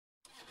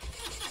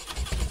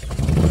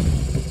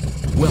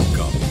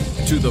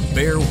to the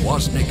Bear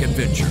Woznick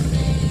adventure.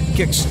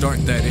 Kickstart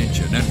that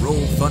engine and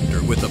roll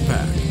thunder with the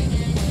pack.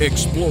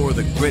 Explore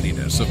the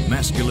grittiness of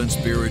masculine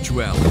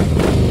spirituality.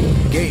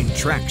 Gain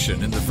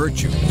traction in the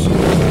virtues.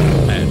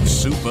 And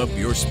soup up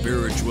your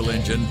spiritual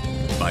engine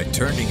by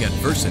turning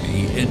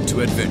adversity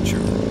into adventure.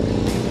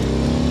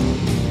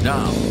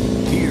 Now,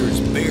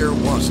 here's Bear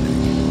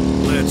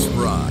Woznick. Let's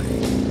ride.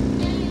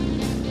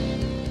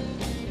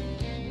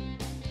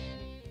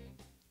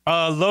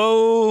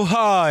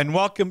 Aloha and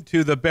welcome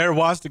to the Bear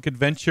Woznick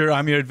adventure.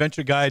 I'm your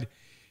adventure guide,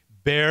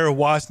 Bear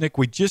Woznick.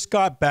 We just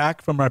got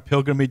back from our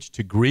pilgrimage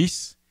to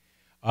Greece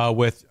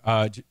with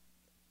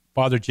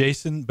Father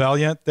Jason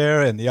Belliant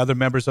there and the other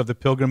members of the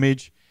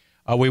pilgrimage.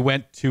 We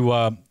went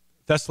to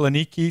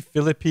Thessaloniki,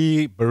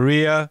 Philippi,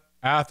 Berea,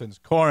 Athens,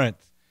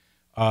 Corinth,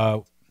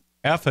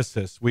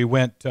 Ephesus. We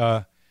went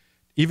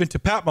even to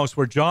Patmos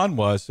where John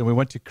was, and we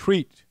went to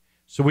Crete.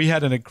 So we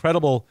had an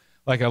incredible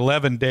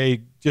 11-day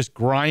just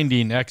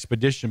grinding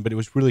expedition, but it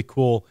was really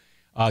cool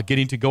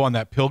getting to go on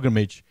that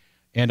pilgrimage.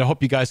 And I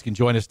hope you guys can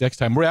join us next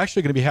time. We're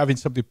actually going to be having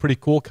something pretty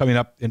cool coming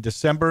up in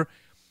December.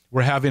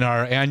 We're having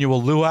our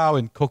annual luau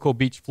in Cocoa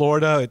Beach,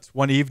 Florida. It's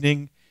one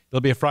evening.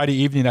 It'll be a Friday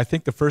evening, I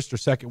think the first or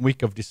second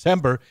week of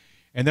December.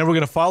 And then we're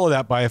going to follow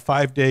that by a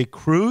 5-day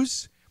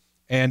cruise.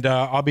 And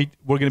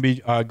we're going to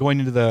be going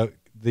into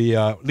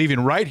the leaving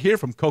right here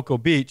from Cocoa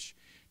Beach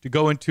to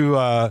go into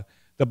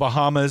the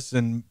Bahamas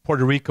and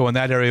Puerto Rico and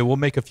that area. We'll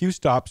make a few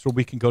stops where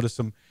we can go to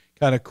some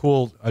kind of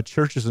cool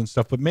churches and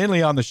stuff, but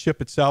mainly on the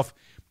ship itself.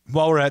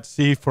 While we're at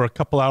sea for a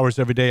couple hours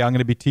every day, I'm going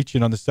to be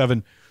teaching on the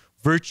 7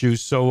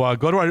 virtues. So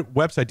go to our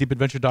website,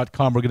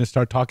 deepadventure.com. We're going to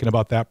start talking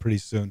about that pretty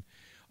soon.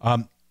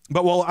 But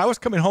while I was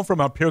coming home from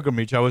our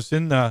pilgrimage, I was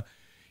in the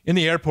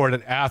airport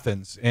at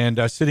Athens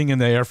and sitting in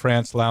the Air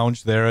France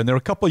lounge there, and there were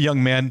a couple of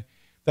young men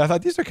that I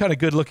thought, these are kind of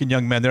good-looking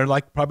young men. They're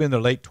probably in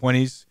their late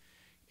 20s.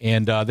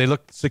 And they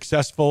looked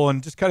successful,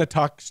 and just kind of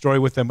talked story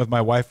with them with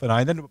my wife and I.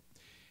 And then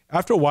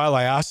after a while,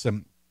 I asked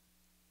them,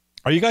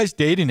 are you guys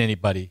dating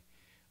anybody?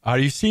 Are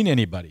you seeing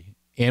anybody?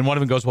 And one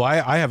of them goes, well,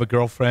 I have a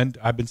girlfriend.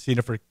 I've been seeing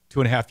her for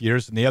 2.5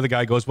 years. And the other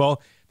guy goes,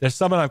 well, there's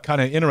someone I'm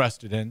kind of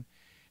interested in.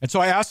 And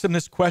so I asked him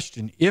this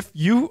question. If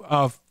you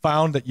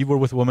found that you were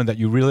with a woman that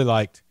you really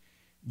liked,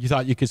 you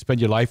thought you could spend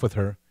your life with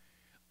her,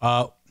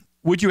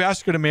 would you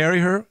ask her to marry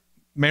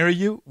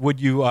you?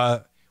 Would you,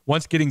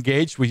 once get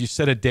engaged, would you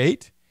set a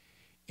date?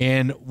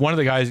 And one of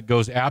the guys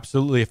goes,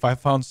 absolutely. If I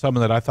found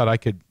someone that I thought I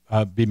could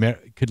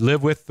could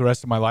live with the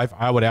rest of my life,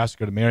 I would ask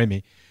her to marry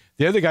me.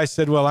 The other guy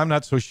said, well, I'm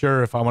not so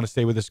sure if I want to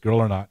stay with this girl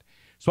or not.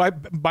 So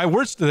my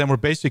words to them were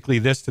basically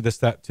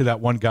to that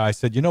one guy. I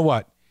said, you know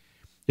what?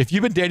 If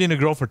you've been dating a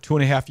girl for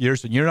 2.5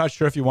 years and you're not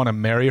sure if you want to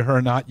marry her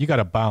or not, you got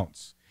to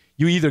bounce.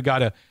 You either got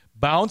to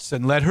bounce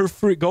and let her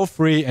go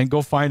free and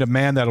go find a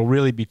man that'll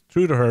really be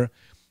true to her,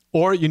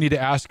 or you need to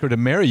ask her to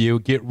marry you,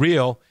 get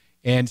real,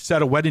 and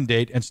set a wedding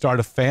date and start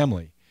a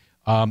family.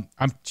 I'm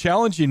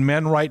challenging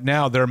men right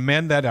now. There are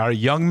men that are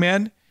young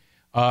men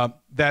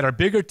that are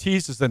bigger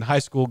teases than high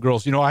school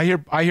girls. You know, I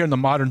hear in the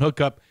modern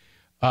hookup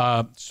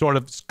sort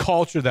of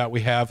culture that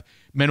we have,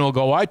 men will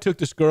go, I took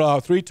this girl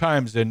out 3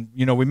 times and,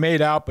 we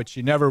made out, but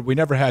we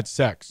never had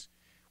sex,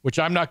 which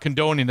I'm not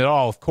condoning at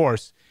all, of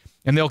course.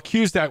 And they'll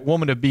accuse that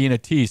woman of being a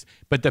tease.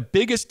 But the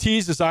biggest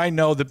teases I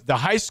know, the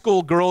high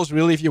school girls,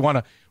 really, if you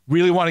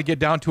really want to get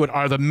down to it,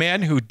 are the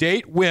men who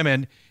date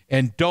women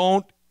and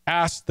don't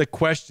ask the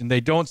question.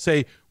 They don't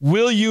say,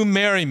 will you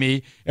marry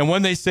me? And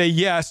when they say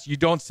yes, you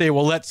don't say,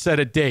 well, let's set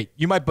a date.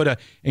 You might put an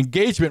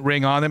engagement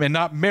ring on them and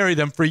not marry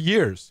them for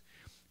years.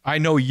 I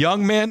know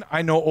young men.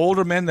 I know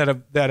older men that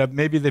have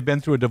maybe they've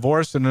been through a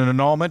divorce and an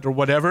annulment or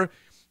whatever.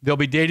 They'll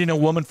be dating a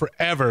woman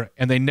forever,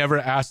 and they never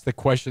ask the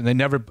question. They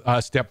never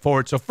step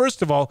forward. So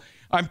first of all,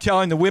 I'm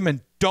telling the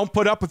women, don't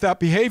put up with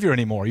that behavior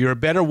anymore. You're a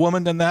better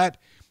woman than that.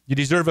 You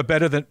deserve a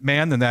better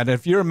man than that. And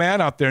if you're a man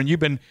out there and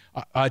you've been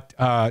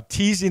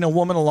teasing a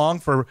woman along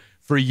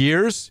for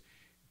years,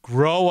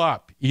 grow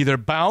up. Either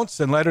bounce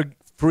and let her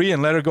free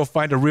and let her go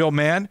find a real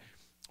man,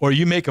 or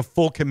you make a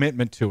full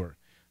commitment to her.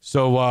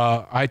 So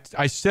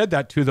I said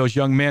that to those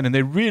young men, and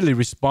they really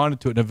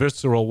responded to it in a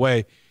visceral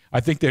way. I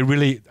think they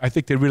really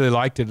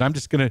liked it. And I'm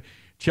just going to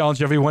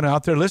challenge everyone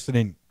out there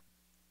listening.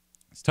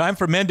 It's time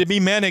for men to be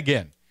men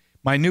again.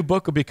 My new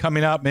book will be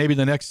coming out maybe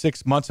the next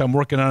 6 months. I'm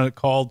working on it,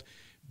 called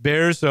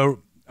Bears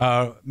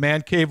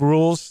Man Cave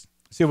Rules.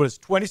 See what it's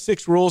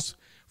 26 rules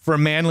for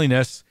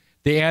manliness,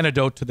 the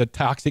antidote to the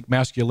toxic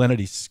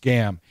masculinity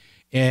scam.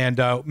 And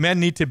men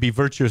need to be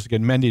virtuous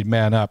again. Men need to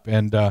man up.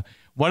 And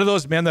one of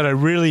those men that I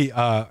really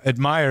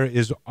admire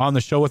is on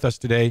the show with us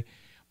today.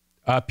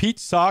 Pete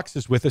Socks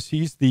is with us.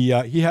 He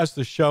has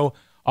the show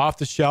Off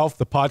the Shelf,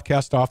 the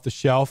podcast Off the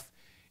Shelf,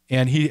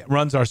 and he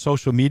runs our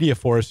social media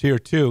for us here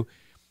too.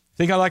 The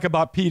thing I like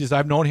about Pete is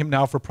I've known him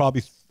now for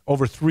probably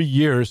over 3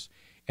 years,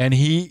 and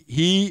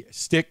he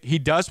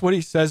does what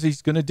he says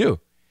he's going to do.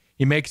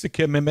 He makes a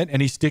commitment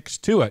and he sticks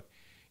to it.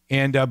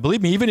 And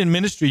believe me, even in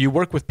ministry, you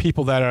work with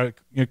people that are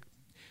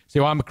say,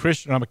 well, I'm a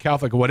Christian, I'm a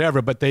Catholic, or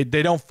whatever, but they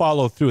don't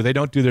follow through. They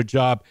don't do their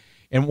job.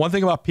 And one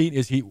thing about Pete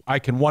is I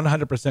can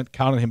 100%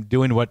 count on him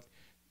doing what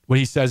what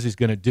he says he's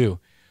going to do.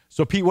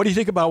 So, Pete, what do you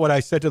think about what I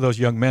said to those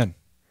young men?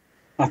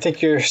 I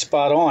think you're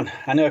spot on.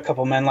 I know a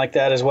couple men like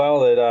that as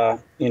well that,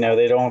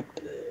 they don't,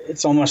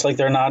 it's almost like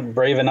they're not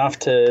brave enough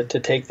to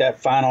take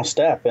that final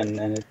step.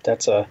 And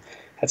that's a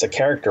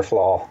character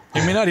flaw.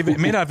 It may not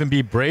even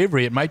be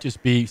bravery. It might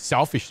just be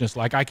selfishness.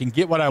 Like, I can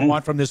get what I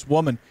want from this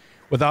woman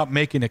without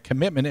making a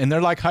commitment. And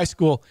they're like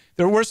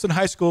they're worse than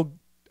high school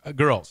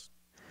girls.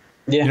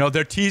 Yeah.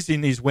 They're teasing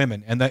these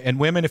women. And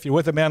women, if you're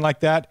with a man like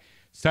that,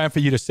 it's time for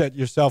you to set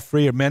yourself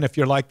free. Or men, if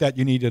you're like that,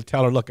 you need to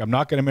tell her, look, I'm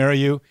not going to marry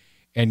you,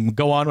 and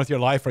go on with your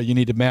life, or you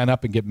need to man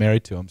up and get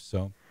married to him.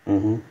 So,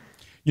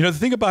 the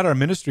thing about our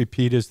ministry,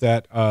 Pete, is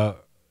that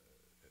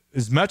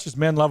as much as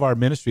men love our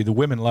ministry, the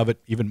women love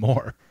it even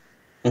more.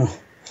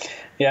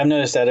 Yeah, I've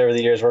noticed that over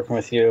the years working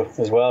with you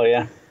as well.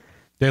 Yeah,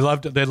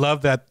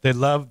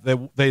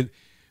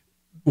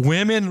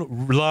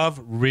 women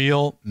love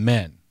real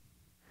men,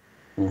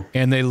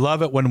 and they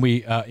love it when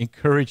we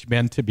encourage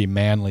men to be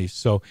manly.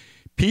 So,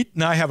 Pete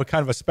and I have a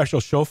kind of a special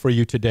show for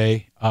you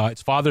today.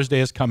 It's Father's Day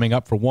is coming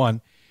up for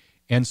one.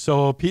 And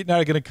so Pete and I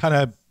are going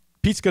to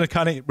Pete's going to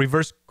kind of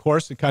reverse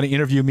course and kind of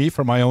interview me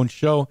for my own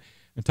show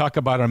and talk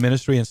about our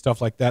ministry and stuff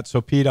like that.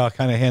 So, Pete, I'll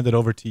kind of hand it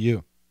over to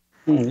you.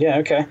 Yeah,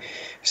 okay.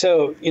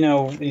 So,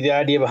 the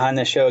idea behind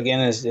this show, again,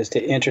 is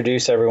to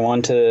introduce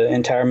everyone to the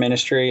entire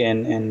ministry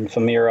and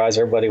familiarize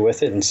everybody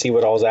with it and see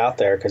what all's out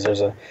there,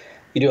 because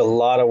you do a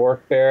lot of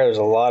work there. There's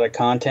a lot of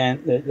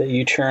content that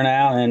you churn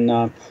out, and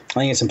I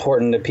think it's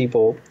important that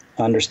people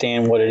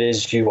understand what it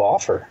is you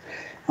offer.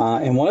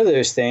 And one of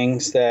those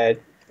things that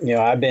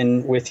I've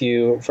been with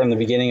you from the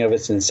beginning of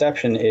its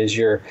inception is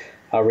your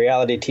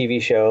reality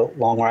TV show,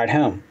 Long Ride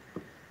Home.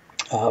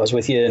 I was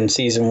with you in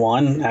season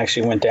 1. I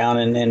actually went down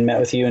and met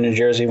with you in New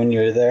Jersey when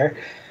you were there.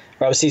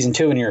 Or I was season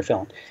 2 when you were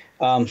filming.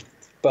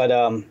 But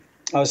I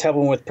was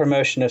helping with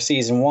promotion of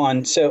season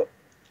 1. So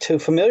to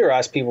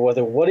familiarize people with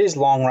it, what is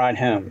Long Ride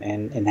Home,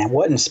 and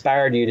what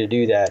inspired you to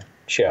do that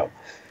show?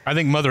 I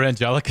think Mother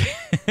Angelica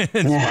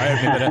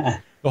inspired me. But,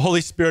 the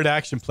Holy Spirit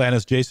action plan,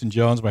 as Jason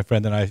Jones, my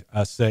friend, and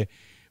I say.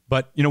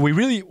 But, we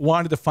really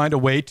wanted to find a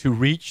way to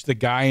reach the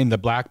guy in the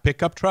black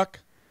pickup truck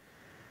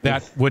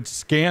that would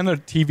scan the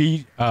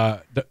TV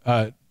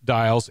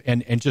dials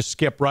and just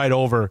skip right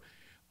over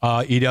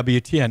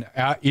EWTN.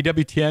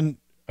 EWTN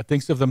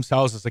thinks of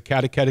themselves as a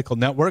catechetical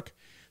network.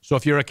 So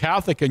if you're a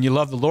Catholic and you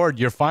love the Lord,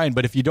 you're fine.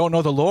 But if you don't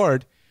know the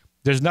Lord,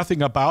 there's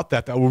nothing about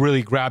that will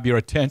really grab your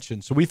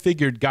attention. So we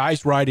figured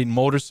guys riding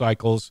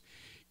motorcycles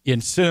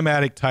in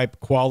cinematic type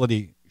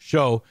quality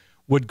show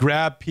would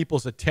grab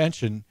people's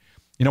attention.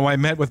 I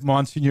met with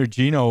Monsignor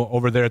Gino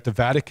over there at the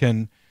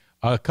Vatican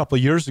a couple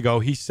of years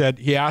ago.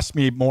 He asked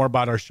me more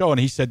about our show, and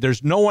he said,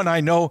 there's no one I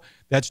know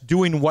that's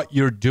doing what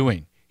you're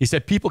doing. He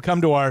said, people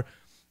come to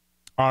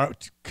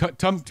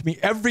come to me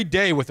every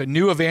day with a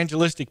new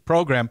evangelistic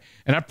program,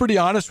 and I'm pretty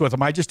honest with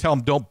them. I just tell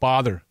them, don't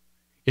bother.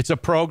 It's a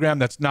program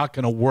that's not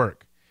going to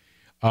work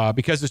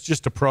because it's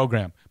just a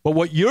program. But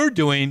what you're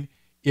doing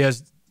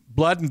is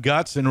blood and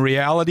guts and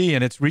reality,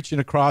 and it's reaching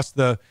across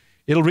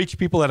it'll reach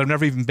people that have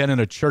never even been in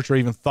a church or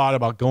even thought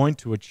about going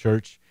to a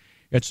church.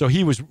 And so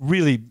he was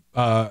really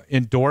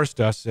endorsed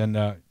us and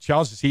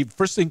challenged us.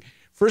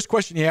 First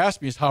question he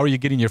asked me is, how are you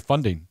getting your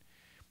funding?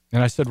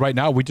 And I said, right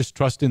now, we just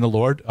trust in the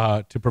Lord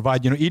to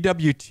provide.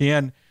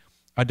 EWTN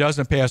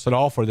doesn't pay us at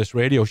all for this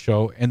radio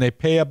show, and they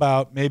pay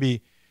about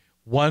maybe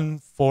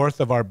 1/4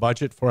 of our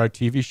budget for our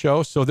TV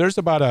show. So there's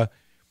about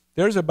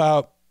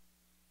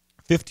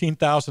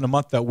 $15,000 a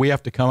month that we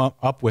have to come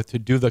up with to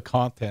do the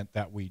content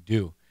that we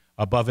do,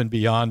 above and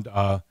beyond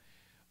the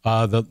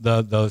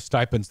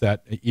stipends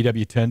that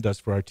EWTN does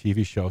for our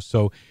TV show.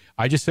 So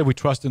I just said we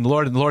trust in the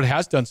Lord, and the Lord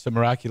has done some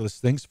miraculous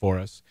things for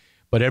us.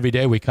 But every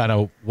day we kind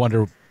of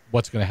wonder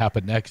what's going to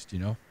happen next,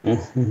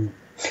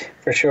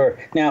 For sure.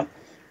 Now,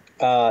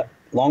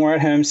 Long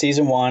Ride Home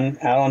Season 1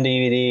 out on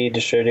DVD,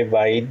 distributed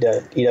by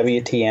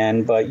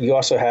EWTN, but you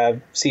also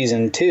have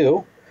Season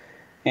 2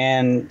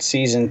 and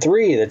Season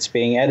 3 that's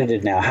being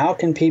edited now. How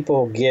can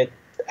people get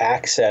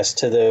access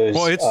to those?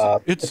 Well, it's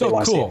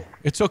so cool.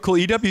 It's so cool.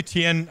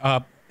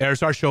 EWTN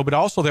airs our show, but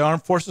also the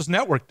Armed Forces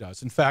Network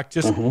does. In fact,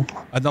 just in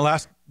the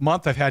last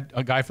month, I've had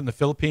a guy from the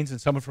Philippines and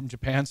someone from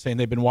Japan saying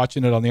they've been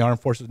watching it on the Armed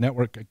Forces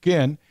Network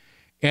again.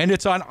 And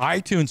it's on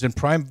iTunes and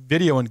Prime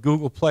Video and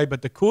Google Play.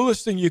 But the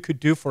coolest thing you could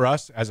do for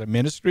us as a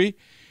ministry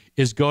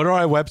is go to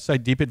our website,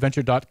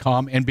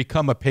 deepadventure.com, and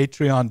become a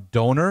Patreon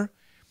donor.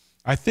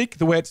 I think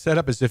the way it's set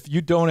up is if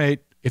you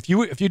donate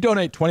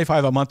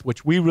 $25 a month,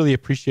 which we really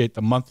appreciate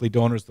the monthly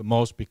donors the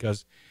most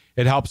because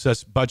it helps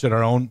us budget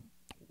our own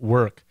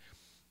work.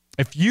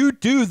 If you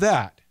do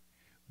that,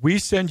 we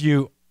send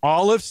you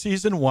all of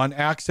Season 1,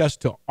 access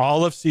to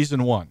all of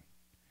Season 1.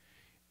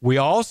 We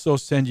also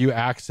send you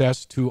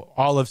access to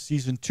all of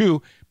Season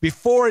 2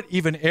 before it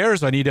even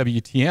airs on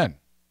EWTN,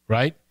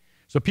 right?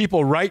 So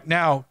people right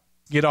now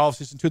get all of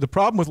Season 2. The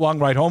problem with Long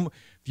Ride Home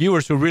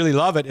viewers who really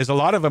love it is a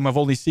lot of them have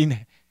only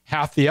seen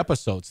half the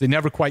episodes. They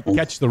never quite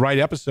catch the right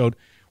episode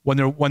when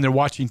they're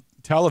watching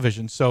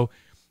television. So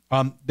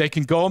They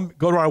can go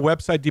to our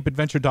website,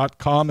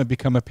 deepadventure.com, and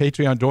become a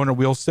Patreon donor.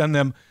 We'll send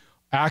them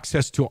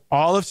access to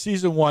all of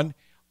season 1.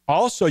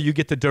 Also, you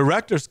get the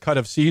director's cut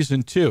of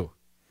season 2.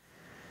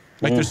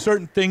 Like there's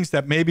certain things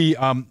that maybe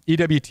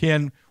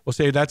EWTN will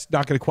say that's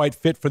not going to quite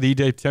fit for the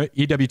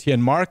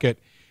EWTN market,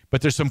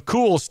 but there's some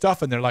cool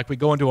stuff in there. Like we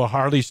go into a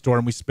Harley store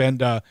and we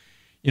spend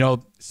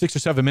 6 or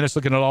 7 minutes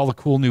looking at all the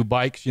cool new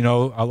bikes. A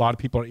lot of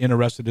people are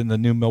interested in the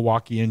new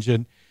Milwaukee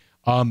engine.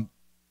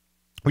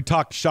 We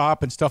talk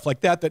shop and stuff like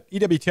that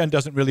EWTN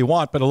doesn't really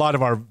want, but a lot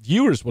of our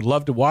viewers would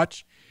love to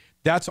watch.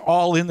 That's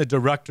all in the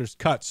director's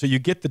cut. So you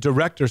get the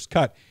director's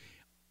cut.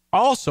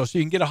 Also, so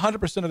you can get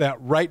 100% of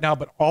that right now,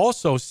 but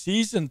also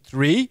season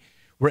 3,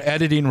 we're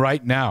editing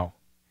right now.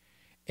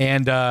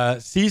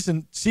 And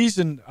season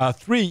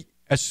 3,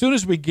 as soon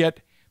as we get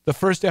the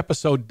first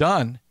episode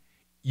done,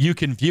 you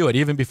can view it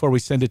even before we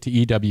send it to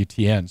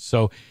EWTN.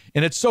 So,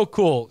 and it's so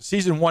cool.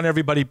 Season 1,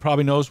 everybody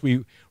probably knows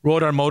we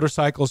rode our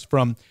motorcycles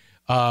from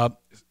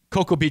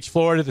Cocoa Beach,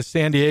 Florida to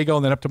San Diego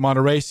and then up to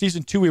Monterey.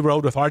 Season 2, we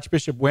rode with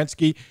Archbishop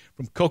Wensky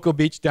from Cocoa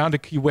Beach down to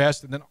Key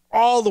West and then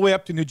all the way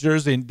up to New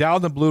Jersey and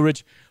down the Blue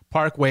Ridge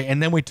Parkway.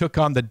 And then we took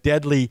on the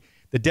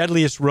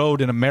deadliest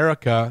road in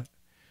America,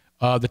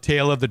 the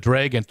Tail of the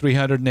Dragon,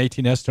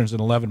 318 S-turns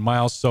and 11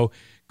 miles. So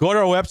go to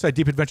our website,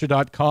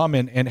 deepadventure.com,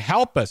 and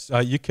help us.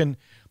 You can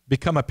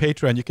become a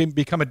patron. You can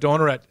become a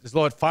donor at as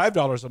low as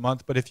 $5 a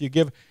month. But if you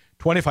give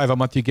 $25 a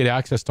month, you get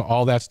access to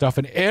all that stuff.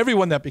 And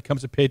everyone that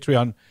becomes a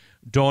Patreon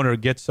donor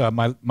gets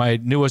my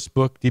newest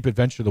book, Deep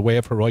Adventure, The Way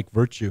of Heroic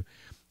Virtue.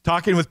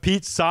 Talking with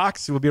Pete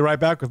Socks. We'll be right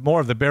back with more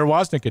of the Bear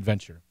Woznick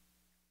Adventure.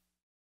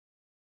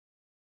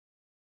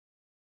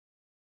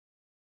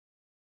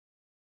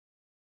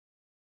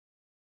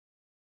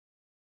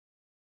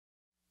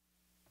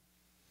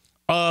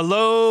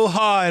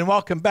 Aloha and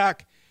welcome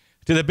back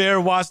to the Bear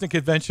Woznick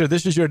Adventure.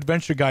 This is your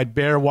adventure guide,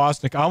 Bear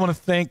Woznick. I want to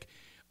thank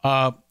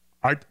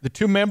the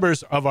 2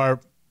 members of our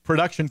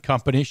production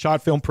company,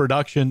 Shot Film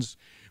Productions,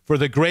 for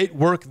the great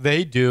work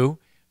they do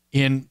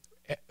in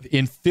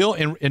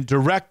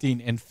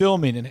directing and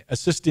filming and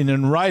assisting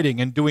in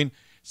writing and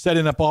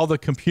setting up all the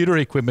computer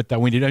equipment that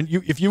we need. And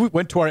if you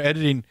went to our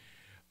editing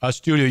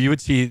studio, you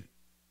would see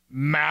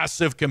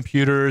massive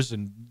computers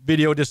and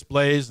video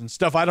displays and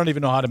stuff I don't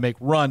even know how to make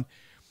run.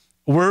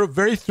 We're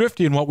very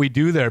thrifty in what we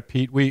do there,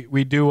 Pete.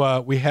 We build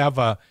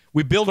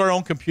our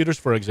own computers,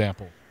 for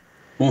example.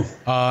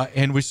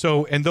 And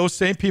those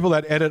same people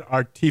that edit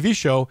our TV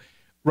show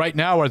right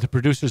now are the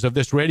producers of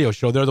this radio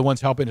show. They're the ones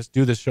helping us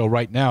do this show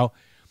right now.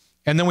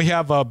 And then we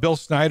have Bill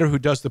Snyder, who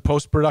does the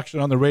post-production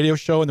on the radio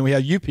show. And then we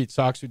have you, Pete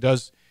Socks, who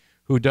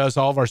does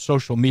all of our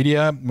social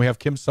media. And we have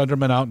Kim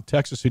Sunderman out in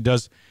Texas, who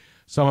does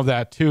some of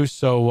that too.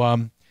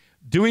 So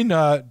doing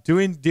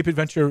Deep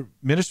Adventure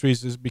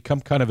Ministries has become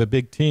kind of a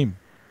big team.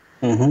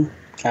 Mm-hmm.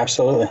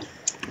 Absolutely.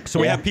 So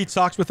we have Pete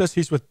Socks with us.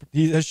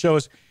 His show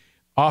is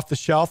Off the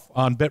Shelf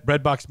on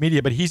Breadbox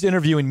Media, but he's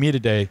interviewing me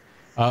today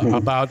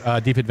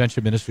about Deep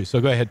Adventure Ministries.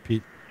 So go ahead,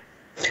 Pete.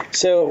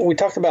 So we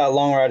talked about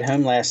Long Ride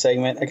Home last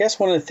segment. I guess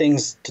one of the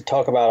things to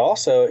talk about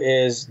also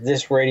is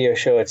this radio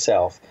show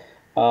itself.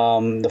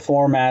 The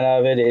format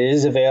of it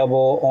is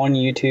available on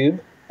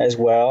YouTube as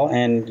well,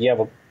 and you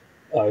have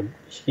a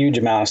huge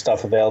amount of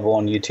stuff available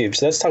on YouTube.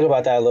 So let's talk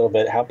about that a little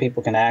bit, how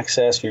people can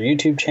access your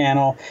YouTube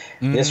channel,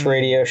 this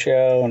radio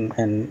show,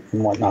 and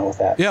whatnot with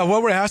that. Yeah,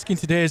 what we're asking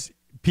today is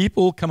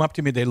people come up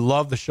to me, they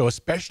love the show,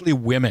 especially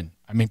women.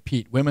 I mean,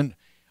 Pete, women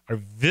are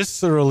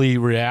viscerally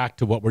react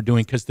to what we're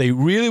doing because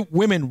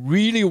women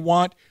really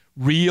want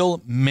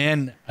real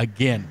men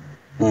again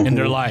in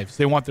their lives.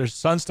 They want their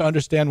sons to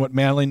understand what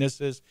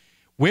manliness is.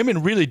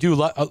 Women really do.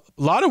 A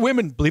lot of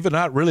women, believe it or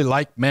not, really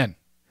like men.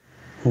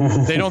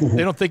 They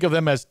don't think of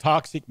them as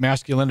toxic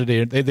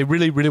masculinity. They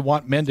really, really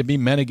want men to be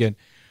men again.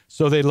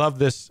 So they love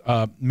this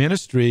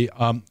ministry.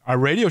 Our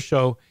radio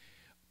show,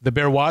 The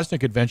Bear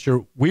Woznick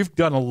Adventure, we've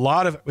done a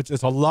lot of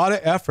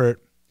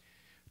effort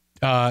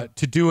to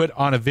do it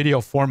on a video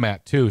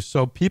format too.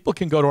 So people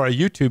can go to our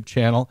YouTube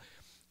channel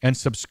and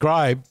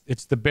subscribe.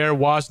 It's the Bear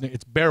Woznick.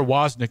 It's Bear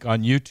Woznick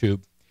on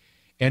YouTube,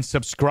 and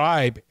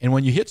subscribe. And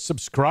when you hit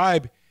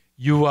subscribe,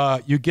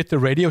 you get the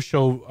radio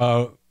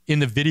show in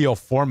the video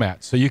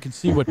format, so you can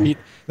see what Pete.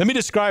 Let me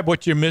describe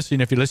what you're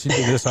missing if you're listening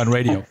to this on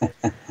radio.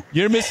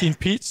 You're missing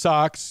Pete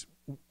Socks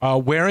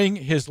wearing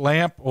his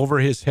lamp over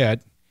his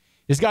head.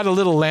 He's got a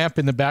little lamp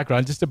in the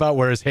background, just about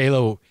where his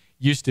halo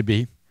used to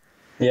be.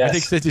 Yes. I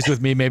think since he's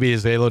with me, maybe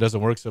his halo doesn't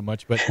work so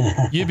much. But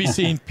you'd be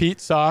seeing Pete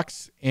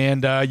Socks,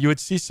 and you would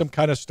see some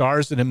kind of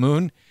stars and a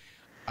moon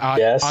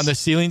on the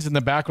ceilings in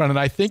the background. And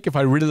I think if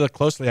I really look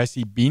closely, I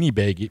see Beanie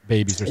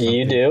Babies or something.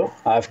 You do.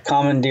 I've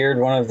commandeered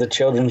one of the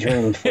children's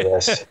rooms for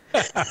this.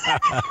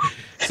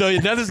 So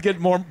it does get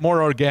more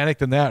organic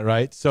than that,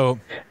 right? So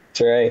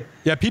that's right.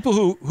 Yeah, people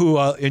who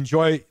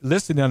enjoy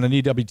listening on an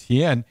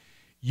EWTN,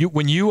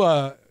 when you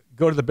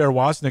go to the Bear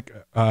Woznick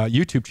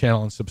YouTube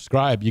channel and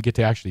subscribe, you get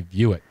to actually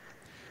view it.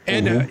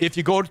 And if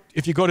you go to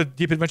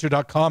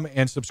deepadventure.com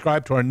and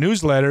subscribe to our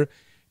newsletter,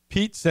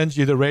 Pete sends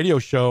you the radio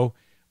show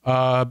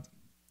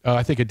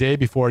I think a day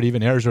before it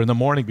even airs, or in the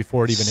morning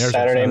before it even airs.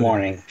 Saturday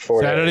morning.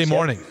 Saturday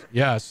morning.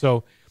 Yeah.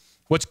 So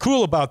what's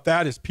cool about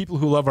that is people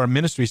who love our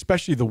ministry,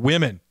 especially the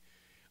women,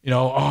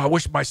 I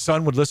wish my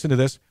son would listen to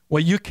this.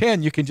 Well, you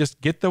can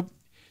just get the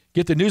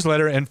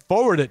newsletter and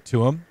forward it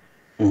to him,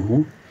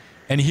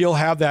 and he'll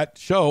have that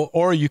show.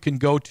 Or you can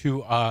go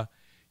to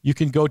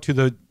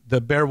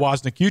the Bear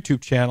Woznick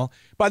YouTube channel.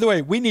 By the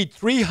way, we need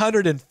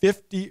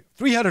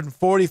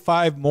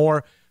 345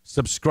 more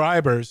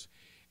subscribers,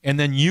 and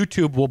then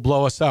YouTube will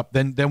blow us up.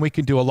 Then we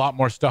can do a lot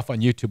more stuff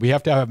on YouTube. We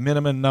have to have a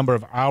minimum number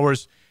of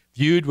hours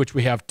viewed, which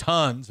we have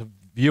tons of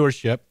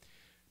viewership,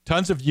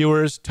 tons of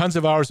viewers, tons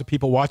of hours of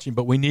people watching,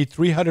 but we need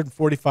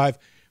 345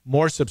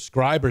 more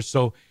subscribers.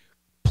 So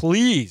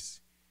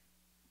please,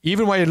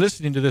 even while you're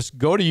listening to this,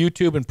 go to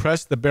YouTube and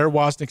press the Bear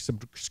Woznick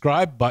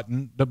subscribe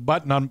button, the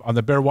button on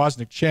the Bear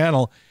Woznick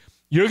channel.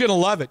 You're going to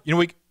love it.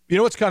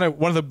 What's kind of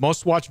one of the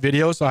most watched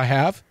videos I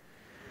have?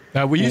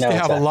 We used to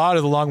have a lot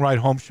of the Long Ride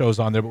Home shows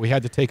on there, but we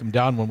had to take them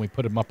down when we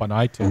put them up on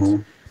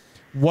iTunes.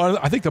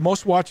 I think the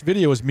most watched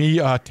video is me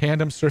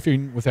tandem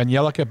surfing with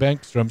Angelica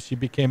Bengtstrom. She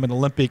became an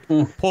Olympic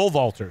pole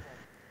vaulter.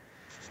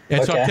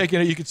 And so I'm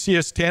taking it. You could see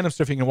us tandem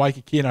surfing in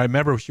Waikiki, and I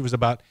remember she was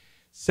about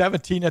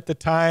 17 at the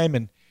time,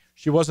 and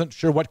she wasn't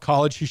sure what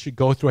college she should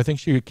go through. I think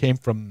she came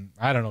from,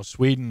 I don't know,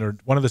 Sweden or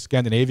one of the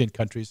Scandinavian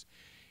countries.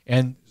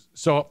 And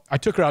so I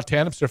took her out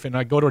tandem surfing, and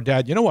I go to her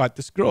dad, you know what?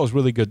 This girl is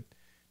really good.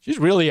 She's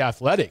really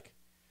athletic.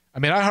 I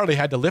mean, I hardly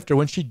had to lift her.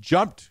 When she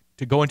jumped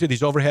to go into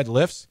these overhead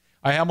lifts,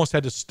 I almost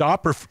had to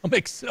stop her from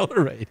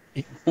accelerating.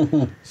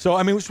 So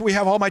we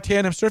have all my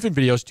tandem surfing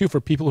videos, too,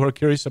 for people who are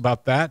curious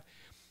about that.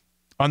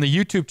 On the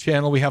YouTube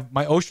channel, we have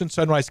my Ocean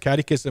Sunrise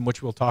Catechism,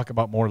 which we'll talk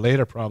about more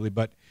later probably.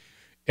 But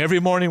every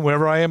morning,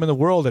 wherever I am in the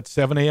world at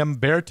 7 a.m.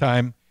 bear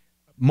time,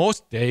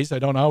 most days, I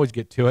don't always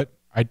get to it,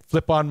 I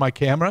flip on my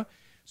camera.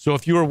 So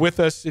if you were with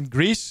us in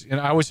Greece and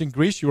I was in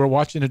Greece, you were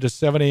watching it at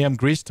 7 a.m.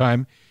 Greece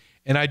time.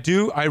 And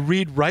I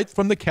read right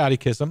from the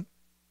catechism.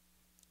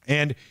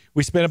 And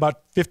we spend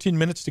about 15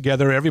 minutes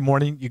together every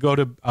morning. You go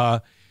to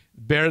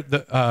Bear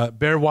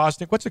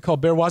Woznick. What's it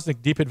called? Bear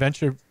Woznick Deep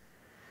Adventure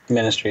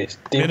Ministries.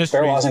 Bear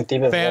Woznick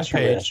Deep Adventure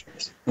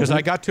Ministries. Because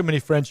I got too many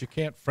friends. You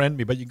can't friend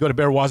me, but you go to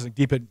Bear Woznick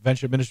Deep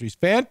Adventure Ministries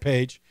fan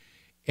page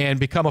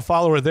and become a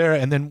follower there.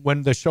 And then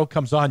when the show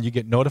comes on, you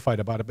get notified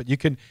about it. But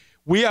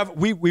we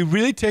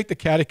really take the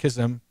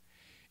catechism.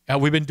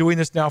 We've been doing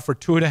this now for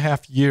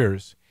 2.5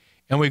 years.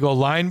 And we go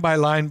line by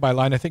line by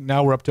line. I think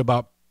now we're up to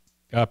about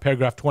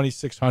paragraph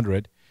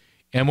 2600.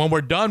 And when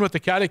we're done with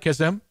the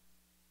catechism,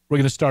 we're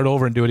going to start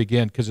over and do it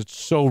again because it's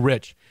so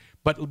rich.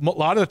 But a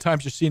lot of the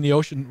times you're seeing the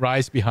ocean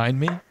rise behind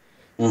me.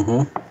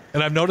 And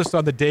I've noticed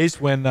on the days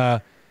when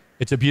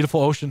it's a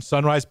beautiful ocean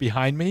sunrise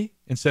behind me,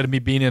 instead of me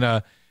being in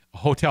a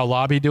hotel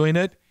lobby doing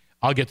it,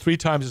 I'll get 3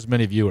 times as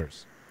many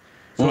viewers.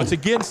 So it's,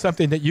 again,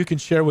 something that you can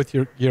share with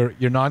your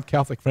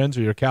non-Catholic friends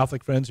or your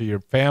Catholic friends or your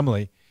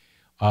family.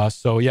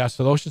 So the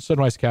Ocean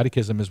Sunrise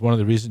Catechism is one of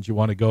the reasons you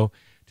want to go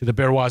to the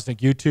Bear Woznick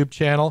YouTube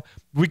channel.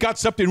 We got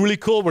something really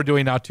cool we're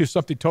doing now, too,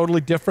 something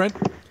totally different.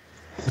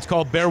 It's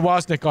called Bear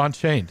Woznick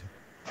Unchained.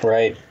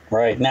 Right.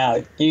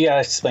 Now, you got to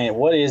explain it.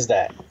 What is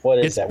that? What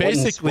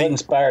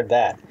inspired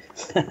that?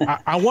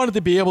 I wanted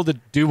to be able to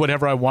do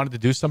whatever I wanted to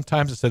do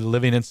sometimes instead of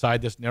living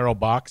inside this narrow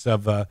box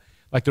of,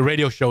 like the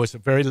radio show is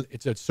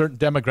it's a certain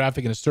demographic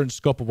and a certain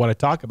scope of what I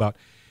talk about.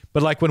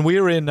 But like when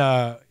we were in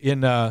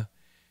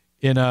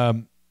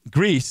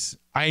Greece,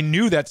 I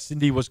knew that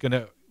Cindy was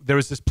there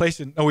was this place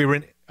we were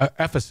in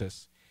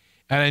Ephesus.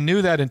 And I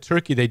knew that in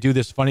Turkey, they do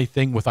this funny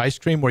thing with ice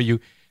cream where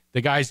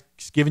the guy's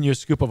giving you a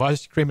scoop of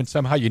ice cream and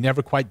somehow you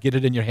never quite get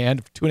it in your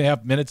hand for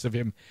 2.5 minutes of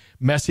him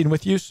messing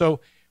with you. So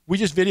we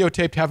just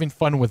videotaped having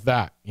fun with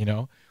that,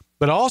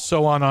 But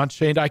also on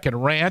Unchained, I can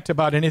rant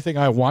about anything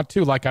I want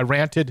to. Like I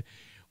ranted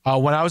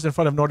when I was in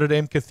front of Notre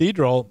Dame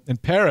Cathedral in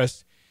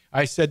Paris.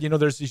 I said,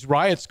 there's these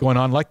riots going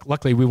on.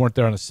 Luckily, we weren't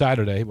there on a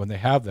Saturday when they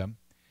have them.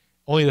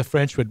 Only the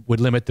French would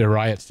limit their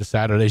riots to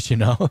Saturdays,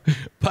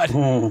 But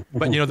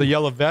the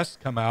yellow vests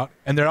come out,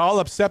 and they're all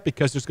upset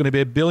because there's going to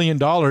be $1 billion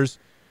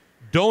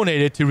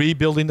donated to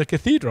rebuilding the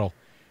cathedral.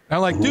 And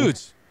I'm like,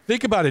 dudes,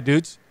 think about it,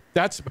 dudes.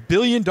 That's $1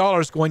 billion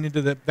going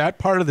into that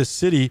part of the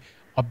city,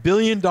 $1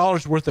 billion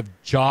worth of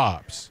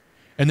jobs.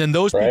 And then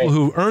those people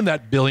who earn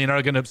that billion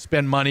are going to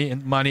spend money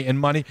and money and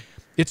money.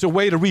 It's a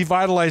way to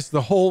revitalize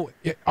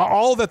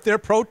all that they're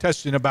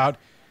protesting about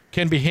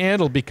can be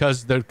handled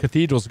because the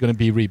cathedral is going to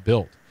be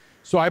rebuilt.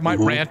 So I might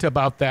rant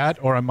about that,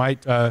 or I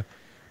might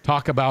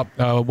talk about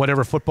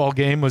whatever football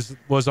game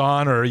was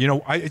on, or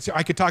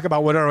I could talk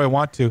about whatever I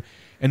want to,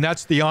 and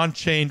that's the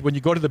Unchained. When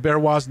you go to the Bear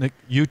Woznick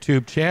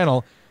YouTube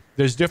channel,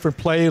 there's different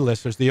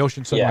playlists. There's the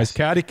Ocean Sunrise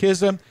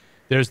Catechism.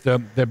 There's the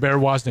Bear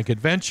Woznick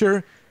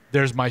Adventure.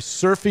 There's my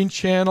surfing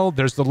channel.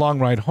 There's the Long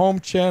Ride Home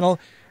channel,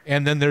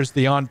 and then there's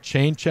the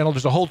Unchained channel.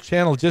 There's a whole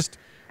channel just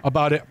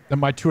about it.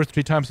 My 2 or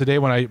 3 times a day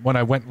when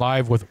I went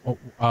live with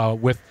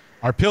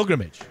our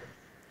pilgrimage.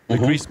 The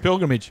Greece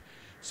pilgrimage.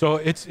 So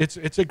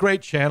it's a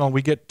great channel.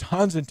 We get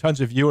tons and tons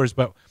of viewers,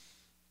 but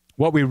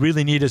what we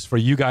really need is for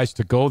you guys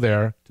to go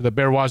there to the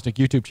Bear Woznick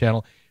YouTube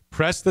channel,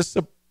 press the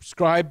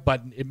subscribe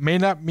button. It may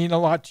not mean a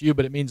lot to you,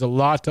 but it means a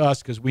lot to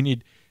us because we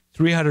need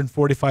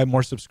 345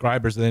 more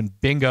subscribers. And then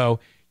bingo,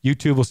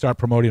 YouTube will start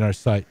promoting our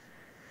site.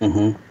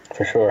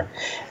 For sure.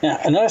 Now,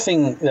 another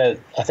thing that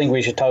I think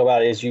we should talk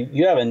about is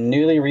you have a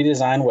newly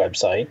redesigned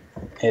website.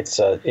 It's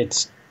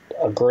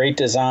a great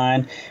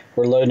design.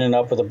 We're loading it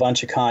up with a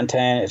bunch of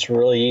content. It's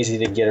really easy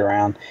to get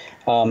around.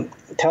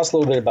 Tell us a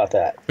little bit about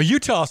that. But you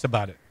tell us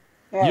about it.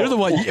 You're the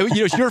one.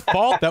 It's your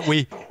fault that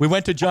we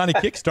went to Johnny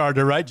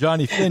Kickstarter, right?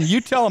 Johnny Flynn. You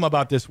tell him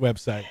about this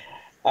website.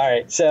 All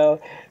right.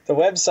 So the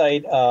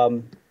website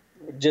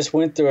just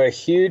went through a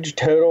huge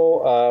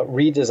total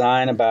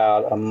redesign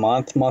about a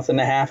month and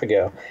a half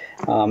ago.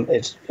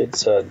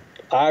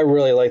 I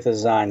really like the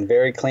design.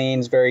 Very clean,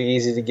 it's very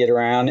easy to get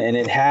around,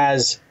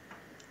 and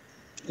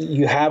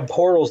you have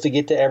portals to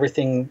get to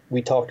everything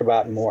we talked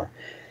about and more.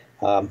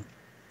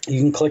 You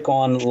can click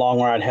on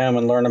Long Ride Home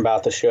and learn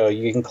about the show.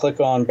 You can click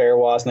on Bear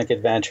Woznick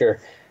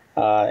Adventure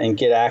and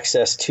get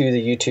access to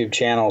the YouTube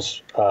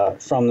channels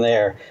from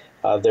there.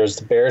 There's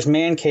the Bear's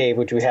Man Cave,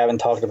 which we haven't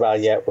talked about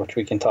yet, which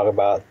we can talk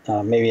about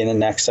maybe in the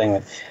next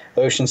segment.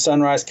 Ocean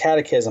Sunrise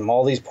Catechism,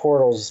 all these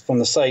portals from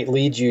the site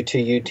lead you to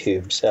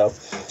YouTube. So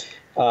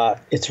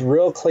it's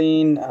real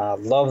clean.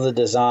 Love the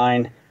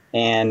design,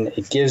 and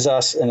it gives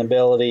us an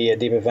ability at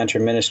Deep Adventure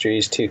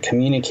Ministries to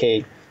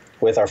communicate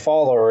with our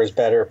followers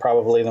better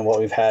probably than what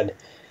we've had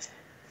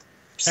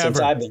since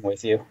I've been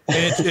with you.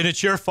 And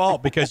it's your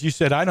fault because you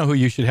said, I know who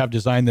you should have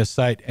design this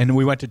site. And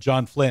we went to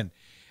John Flynn.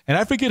 And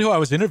I forget who I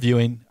was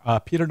interviewing,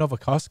 Peter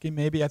Novakoski,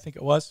 maybe, I think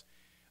it was.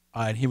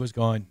 And he was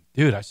going,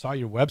 dude, I saw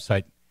your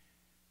website.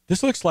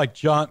 This looks like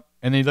John.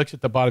 And he looks at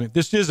the bottom.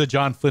 This is a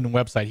John Flynn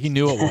website. He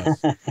knew it was.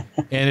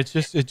 And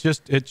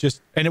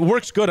and it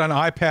works good on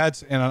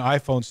iPads and on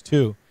iPhones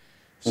too.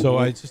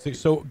 So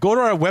so go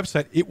to our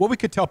website. What we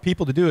could tell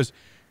people to do is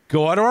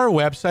go out to our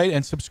website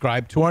and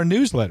subscribe to our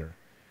newsletter.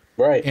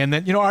 Right. And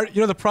then,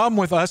 the problem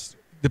with us,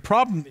 the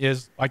problem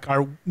is like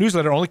our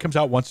newsletter only comes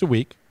out once a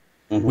week.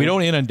 We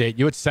don't inundate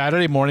you. It's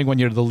Saturday morning when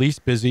you're the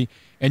least busy,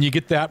 and you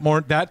get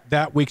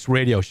that week's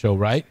radio show,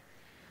 right?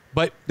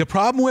 But the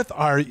problem with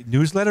our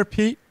newsletter,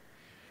 Pete,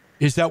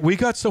 is that we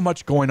got so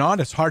much going on.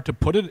 It's hard to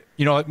put it.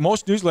 Like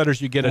most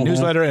newsletters, you get a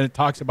newsletter and it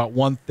talks about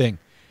one thing.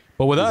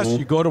 But with us,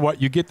 you go to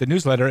you get the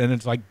newsletter, and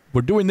it's like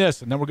we're doing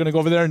this, and then we're going to go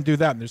over there and do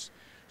that. And there's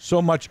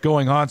so much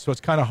going on, so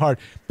it's kind of hard.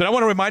 But I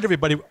want to remind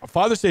everybody,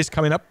 Father's Day is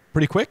coming up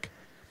pretty quick.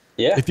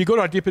 Yeah. If you go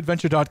to our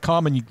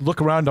deepadventure.com and you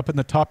look around up in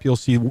the top, you'll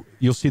see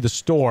the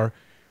store.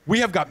 We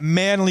have got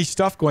manly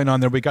stuff going on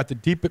there. We got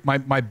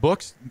my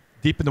books,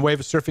 Deep in the Way of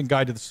a Surfing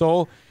Guide to the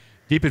Soul,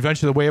 Deep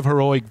Adventure, the Way of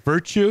Heroic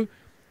Virtue.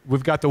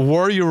 We've got the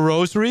Warrior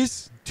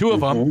Rosaries, two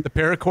of them, the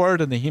Paracord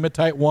and the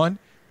Hematite one.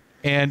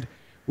 And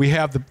we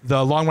have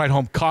the Long Ride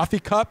Home coffee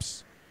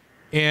cups.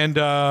 And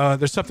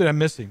there's something I'm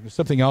missing. There's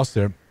something else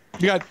there.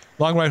 You got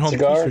Long Ride Home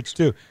t-shirts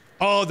too.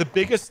 Oh, the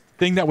biggest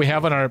thing that we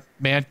have on our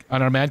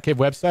Man Cave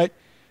website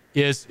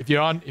is if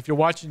you're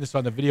watching this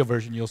on the video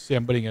version, you'll see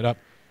I'm putting it up.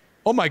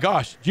 Oh my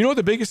gosh! Do you know what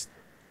the biggest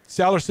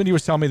seller? Cindy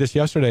was telling me this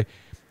yesterday.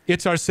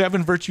 It's our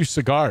 7 Virtue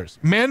cigars.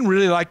 Men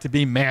really like to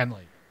be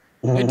manly.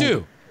 They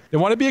do. They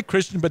want to be a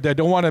Christian, but they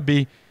don't want to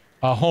be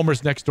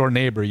Homer's next door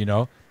neighbor.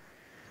 And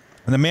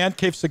the Man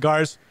Cave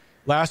cigars.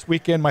 Last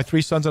weekend, my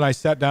 3 sons and I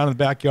sat down in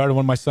the backyard of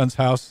one of my son's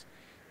house,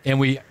 and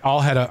we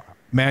all had a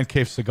Man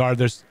Cave cigar.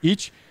 There's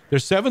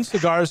 7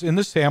 cigars in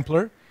the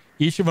sampler,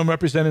 each of them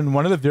representing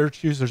one of the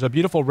virtues. There's a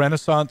beautiful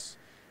Renaissance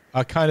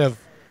kind of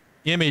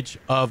image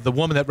of the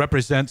woman that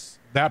represents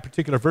that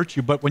particular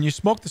virtue. But when you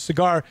smoke the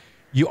cigar,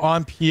 you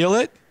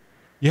unpeel it.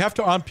 You have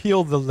to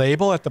unpeel the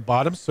label at the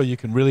bottom so you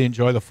can really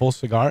enjoy the full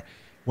cigar.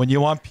 When you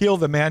unpeel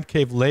the Man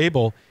Cave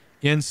label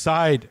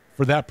inside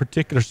for that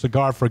particular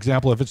cigar, for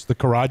example, if it's the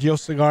Coraggio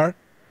cigar,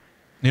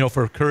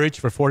 for courage,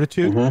 for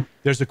fortitude,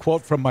 there's a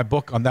quote from my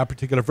book on that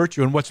particular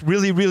virtue. And what's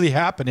really, really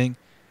happening,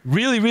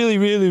 really, really,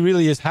 really,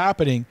 really is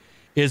happening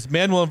is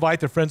men will invite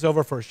their friends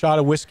over for a shot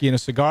of whiskey and a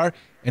cigar,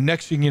 and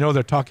next thing you know,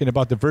 they're talking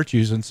about the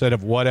virtues instead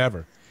of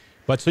whatever.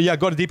 But so, yeah,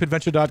 go to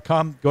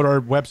deepadventure.com, go to our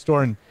web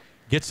store, and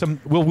get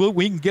some.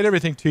 We can get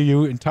everything to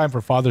you in time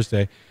for Father's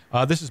Day.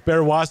 This is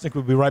Bear Woznick.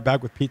 We'll be right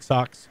back with Pete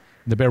Socks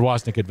and the Bear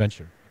Woznick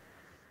Adventure.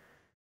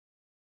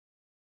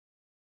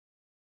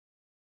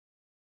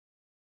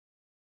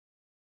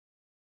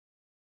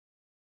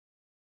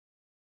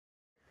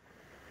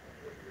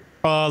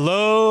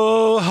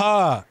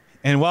 Aloha,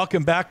 and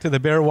welcome back to the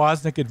Bear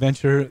Woznick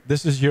Adventure.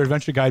 This is your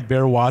adventure guide,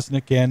 Bear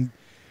Woznick, and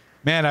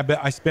man,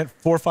 I spent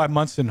 4 or 5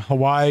 months in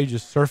Hawaii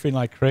just surfing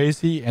like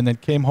crazy, and then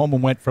came home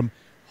and went from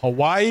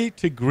Hawaii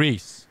to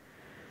Greece.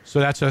 So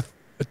that's a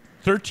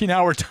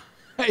 13-hour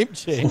time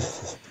change.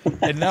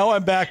 And now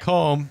I'm back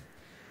home,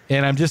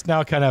 and I'm just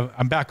now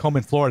I'm back home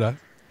in Florida,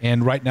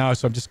 and right now,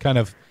 so I'm just kind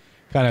of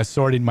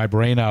sorting my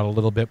brain out a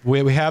little bit.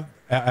 We have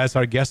as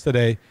our guest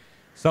today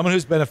someone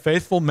who's been a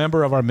faithful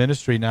member of our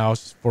ministry now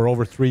for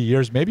over 3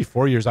 years, maybe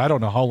 4 years. I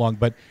don't know how long,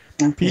 but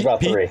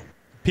about 3.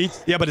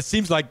 Pete, yeah, but it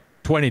seems like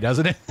 20,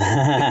 doesn't it?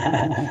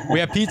 We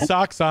have Pete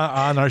Socks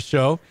on our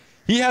show.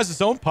 He has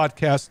his own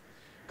podcast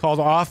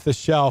called Off the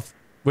Shelf,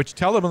 which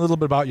tell them a little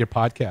bit about your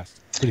podcast.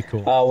 It's pretty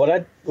cool.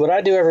 What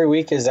I do every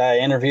week is I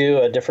interview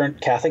a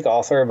different Catholic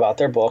author about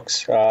their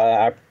books.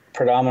 I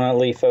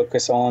predominantly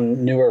focus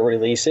on newer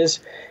releases,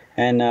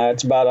 and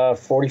it's about a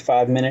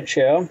 45-minute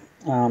show.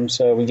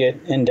 So we get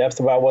in depth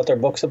about what their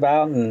book's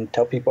about and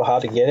tell people how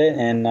to get it,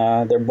 and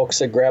their books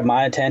that grab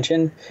my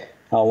attention.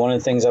 One of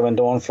the things I've been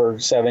doing for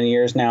 7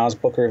 years now is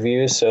book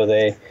reviews, so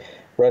they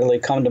readily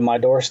come to my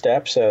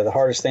doorstep. So the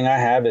hardest thing I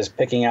have is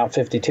picking out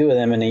 52 of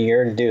them in a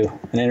year to do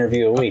an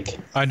interview a week.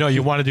 I know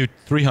you want to do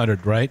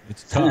 300, right?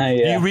 It's tough.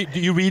 Yeah. Do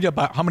you read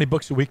about how many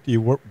books a week do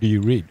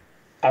you read?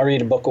 I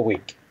read a book a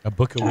week. A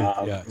book a week,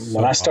 yeah.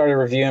 When I started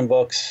reviewing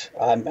books,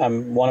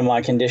 one of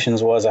my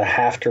conditions was I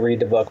have to read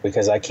the book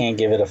because I can't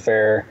give it a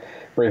fair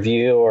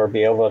review or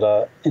be able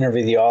to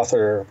interview the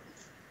author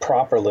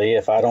properly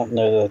if I don't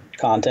know the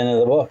content of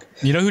the book.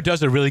 You know who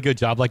does a really good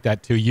job like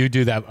that too? You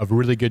do that a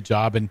really good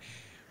job, and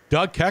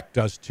Doug Keck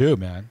does too,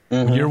 man.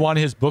 When you're on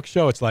his book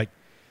show, it's like,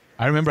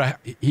 I remember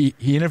he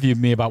interviewed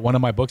me about one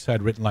of my books I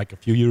had written like a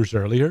few years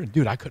earlier. And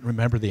dude, I couldn't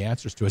remember the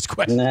answers to his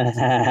questions.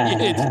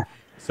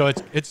 So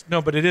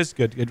but it is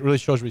good. It really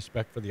shows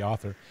respect for the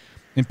author.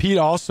 And Pete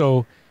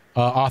also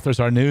authors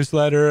our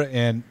newsletter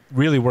and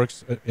really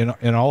works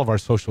in all of our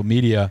social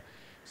media.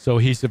 So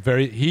he's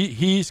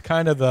he's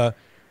kind of the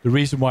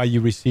reason why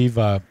you receive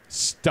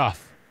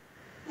stuff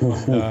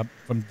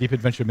from Deep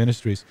Adventure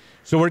Ministries.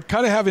 So we're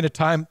kind of having a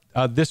time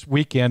this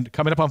weekend.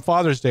 Coming up on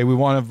Father's Day, we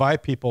want to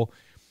invite people.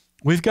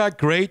 We've got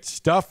great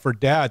stuff for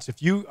dads.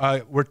 If you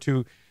were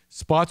to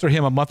sponsor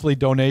him a monthly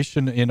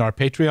donation in our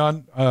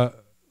Patreon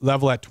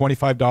level at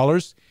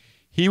 $25,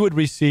 he would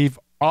receive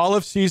all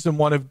of season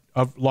 1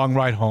 of Long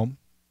Ride Home.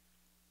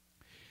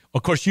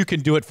 Of course, you can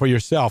do it for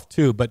yourself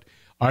too, but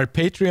our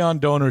Patreon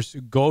donors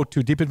go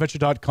to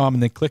deepadventure.com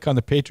and then click on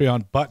the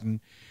Patreon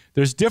button.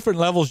 There's different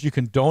levels you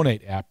can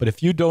donate at, but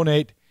if you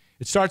donate,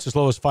 it starts as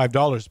low as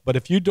 $5, but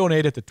if you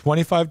donate at the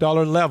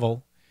 $25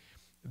 level,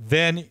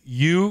 then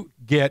you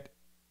get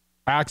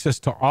access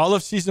to all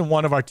of season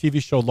 1 of our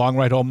TV show, Long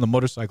Ride Home, the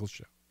motorcycle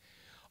show.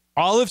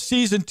 All of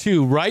season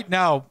 2, right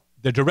now,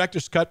 the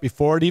director's cut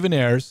before it even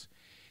airs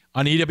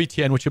on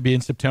EWTN, which will be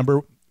in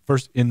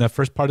the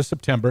first part of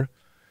September.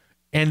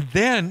 And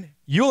then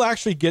you'll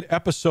actually get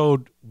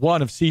episode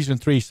 1 of season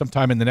 3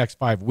 sometime in the next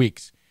 5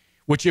 weeks,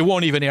 which it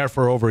won't even air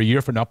for over a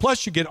year from now.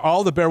 Plus, you get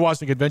all the Bear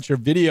Woznick Adventure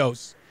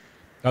videos,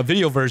 a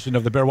video version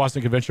of the Bear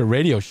Woznick Adventure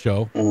radio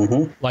show,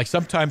 like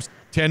sometimes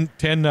 10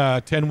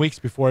 weeks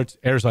before it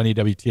airs on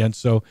EWTN.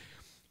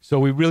 So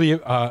we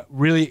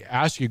really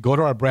ask you, go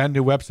to our brand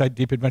new website,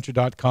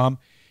 deepadventure.com,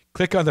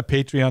 click on the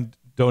Patreon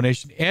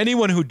donation.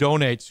 Anyone who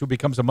donates, who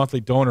becomes a monthly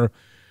donor,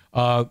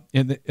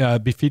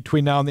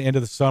 between now and the end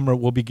of the summer,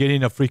 will be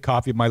getting a free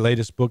copy of my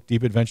latest book,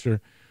 Deep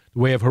Adventure, The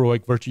Way of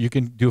Heroic Virtue. You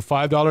can do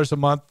 $5 a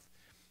month.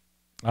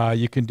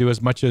 You can do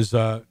as much as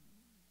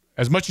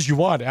you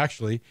want,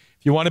 actually.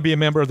 If you want to be a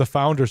member of the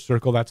Founders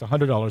Circle, that's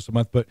 $100 a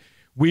month. But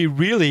we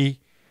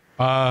really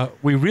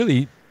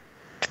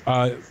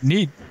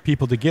need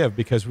people to give,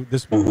 because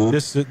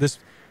this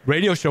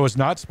radio show is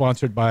not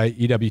sponsored by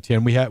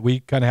EWTN.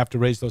 We kind of have to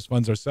raise those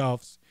funds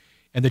ourselves,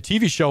 and the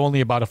TV show only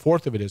about a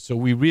fourth of it is. So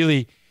we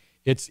really,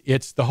 it's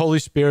the Holy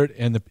Spirit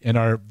and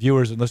our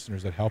viewers and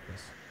listeners that help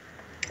us.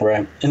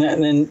 Right, and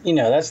then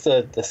that's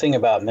the thing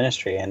about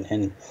ministry,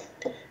 and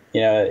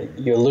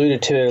you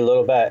alluded to it a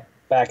little bit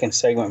back in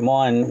segment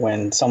 1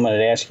 when someone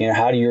had asked you,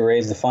 how do you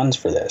raise the funds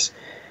for this?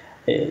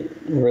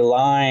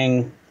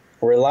 Relying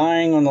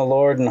on the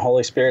Lord and the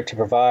Holy Spirit to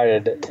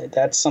provide it,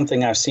 that's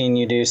something I've seen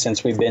you do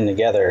since we've been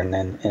together,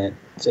 and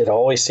it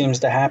always seems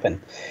to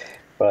happen.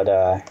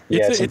 But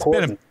it's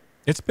important.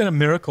 It's been a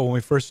miracle. When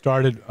we first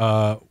started,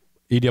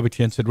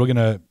 EWTN said,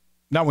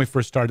 not when we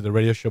first started the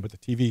radio show, but the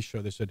TV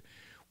show, they said,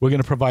 we're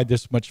going to provide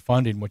this much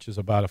funding, which is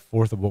about a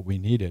fourth of what we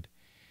needed.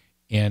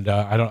 And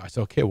I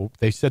said, okay, well,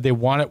 they said they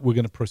want it, we're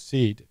going to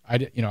proceed. I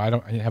didn't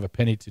have a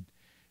penny to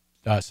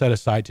set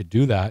aside to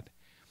do that.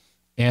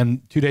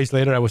 And 2 days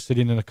later, I was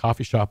sitting in a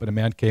coffee shop, and a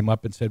man came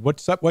up and said,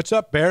 "What's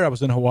up, Bear?" I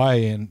was in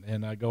Hawaii,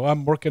 and I go,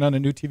 "I'm working on a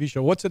new TV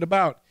show. What's it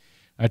about?"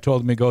 I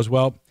told him. He goes,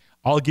 "Well,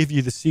 I'll give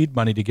you the seed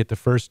money to get the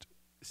first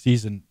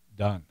season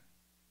done.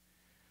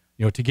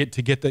 To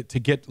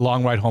get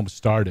Long Ride Home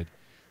started."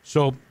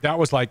 So that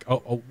was like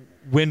a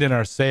wind in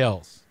our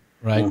sails,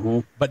 right? Mm-hmm.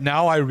 But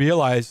now I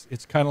realize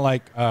it's kind of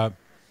like I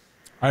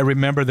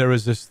remember there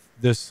was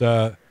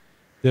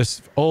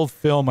this old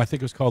film, I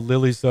think it was called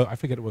Lilies, I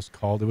forget what it was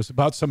called. It was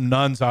about some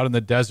nuns out in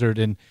the desert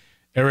in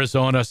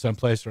Arizona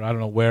someplace, or I don't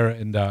know where,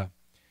 and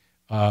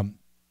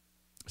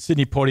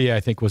Sidney Poitier,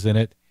 I think, was in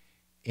it.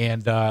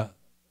 And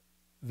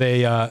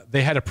they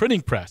had a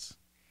printing press,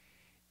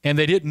 and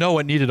they didn't know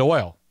it needed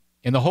oil.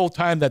 And the whole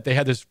time that they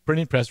had this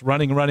printing press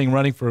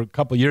running for a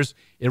couple of years,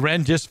 it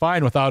ran just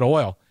fine without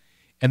oil.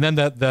 And then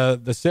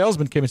the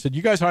salesman came and said,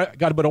 "You guys got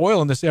to put oil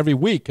in this every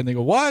week." And they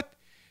go, "What?"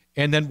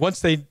 And then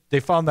once they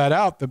found that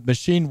out, the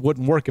machine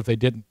wouldn't work if they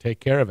didn't take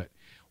care of it.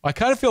 Well, I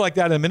kind of feel like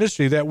that in the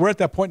ministry, that we're at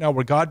that point now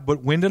where God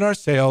put wind in our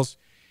sails,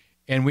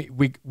 and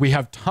we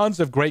have tons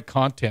of great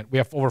content. We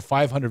have over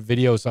 500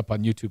 videos up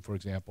on YouTube, for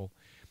example.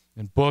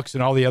 and books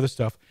and all the other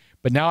stuff.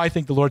 But now I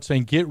think the Lord's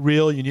saying, get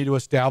real. You need to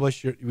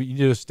establish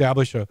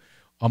a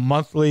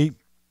monthly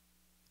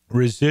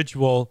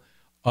residual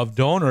of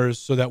donors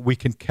so that we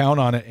can count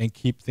on it and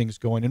keep things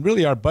going. And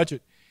really, our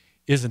budget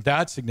isn't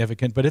that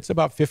significant, but it's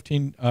about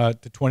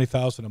 $15,000 to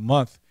 $20,000 a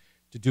month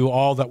to do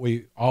all that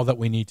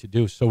we need to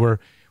do. So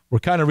we're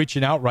kind of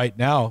reaching out right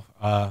now,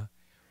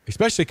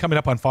 especially coming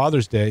up on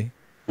Father's Day,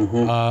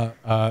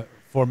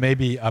 for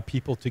maybe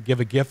people to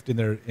give a gift in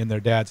their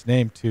dad's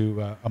name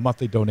to a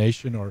monthly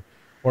donation, or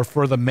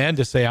for the men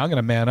to say, I'm going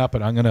to man up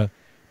and I'm going to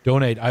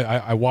donate.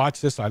 I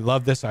watch this. I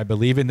love this. I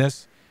believe in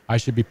this. I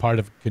should be part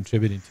of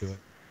contributing to it.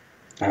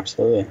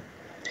 Absolutely.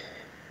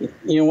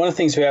 One of the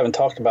things we haven't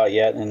talked about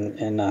yet,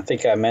 and I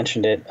think I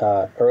mentioned it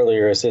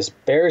earlier, is this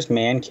Bear's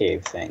Man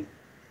Cave thing.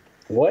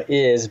 What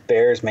is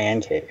Bear's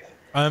Man Cave?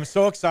 I'm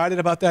so excited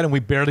about that, and we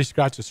barely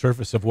scratched the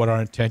surface of what our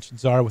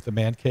intentions are with the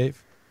Man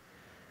Cave.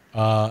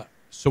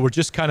 So we're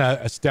just kind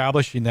of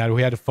establishing that.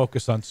 We had to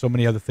focus on so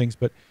many other things.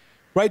 But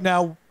right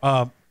now,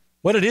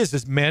 what it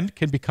is men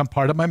can become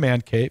part of my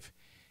Man Cave,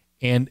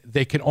 and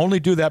they can only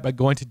do that by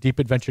going to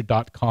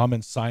deepadventure.com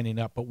and signing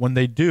up. But when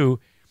they do,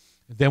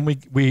 then we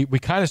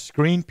kind of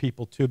screen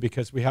people, too,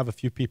 because we have a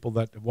few people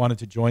that wanted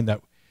to join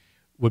that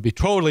would be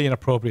totally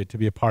inappropriate to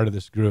be a part of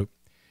this group.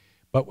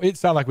 But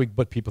it's not like we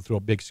put people through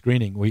a big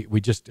screening.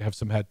 We just have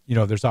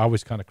there's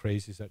always kind of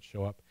crazies that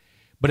show up.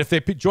 But if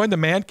they join the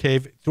Man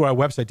Cave through our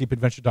website,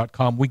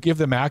 deepadventure.com, we give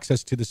them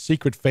access to the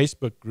secret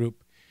Facebook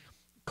group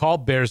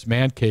called Bear's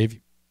Man Cave.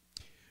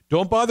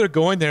 Don't bother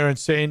going there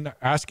and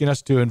asking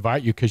us to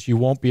invite you, because you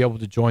won't be able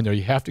to join there.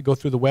 You have to go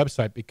through the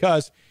website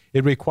because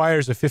it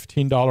requires a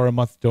 $15 a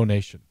month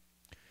donation.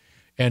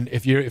 And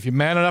if you're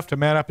man enough to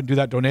man up and do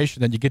that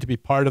donation, then you get to be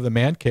part of the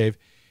Man Cave.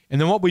 And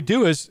then what we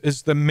do is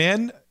the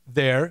men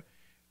there,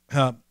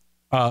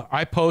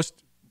 I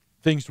post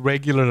things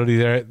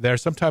regularly there.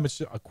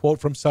 Sometimes it's a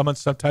quote from someone.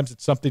 Sometimes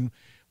it's something,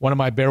 one of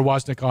my Bear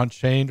Woznick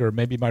Unchained, or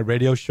maybe my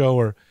radio show,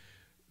 or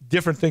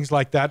different things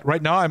like that.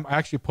 Right now, I'm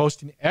actually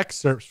posting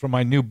excerpts from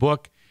my new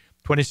book,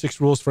 26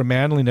 Rules for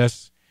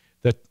Manliness,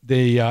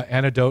 the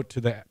antidote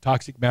to the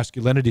toxic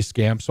masculinity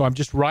scam. So I'm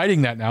just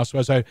writing that now. So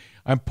as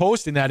I'm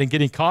posting that and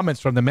getting comments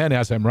from the men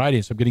as I'm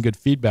writing, so I'm getting good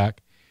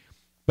feedback.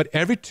 But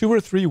every 2 or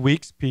 3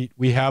 weeks, Pete,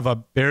 we have a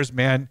Bear's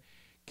Man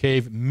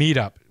Cave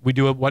meetup. We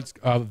do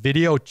a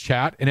video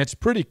chat, and it's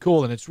pretty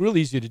cool, and it's real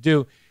easy to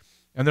do.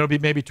 And there'll be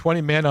maybe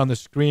 20 men on the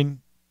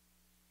screen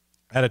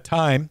at a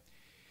time,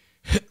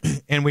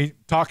 and we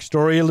talk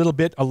story a little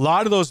bit. A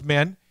lot of those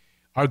men,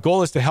 our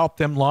goal is to help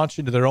them launch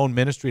into their own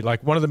ministry.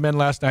 Like one of the men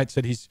last night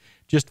said he's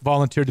just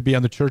volunteered to be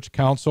on the church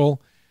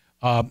council.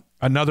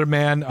 Another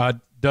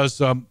man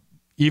does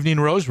evening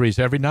rosaries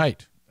every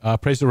night,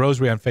 prays the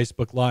rosary on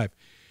Facebook Live.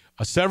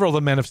 Several of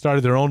the men have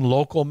started their own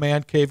local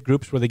Man Cave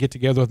groups where they get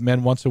together with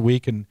men once a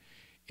week and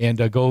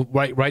go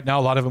right now.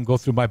 A lot of them go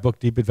through my book,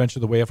 Deep Adventure,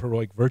 The Way of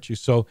Heroic Virtue.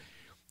 So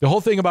the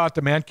whole thing about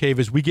the Man Cave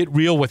is we get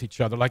real with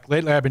each other. Like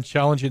lately, I've been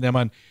challenging them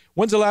on,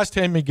 when's the last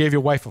time you gave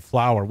your wife a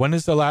flower? When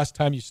is the last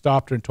time you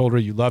stopped her and told her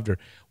you loved her?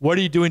 What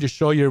are you doing to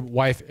show your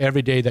wife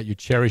every day that you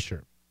cherish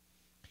her?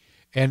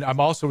 And I'm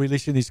also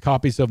releasing these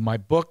copies of my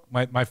book,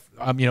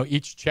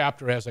 each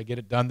chapter as I get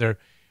it done there,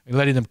 and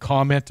letting them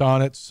comment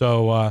on it.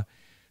 So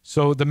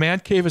the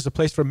Man Cave is a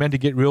place for men to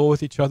get real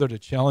with each other, to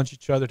challenge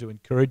each other, to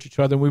encourage each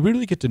other. And we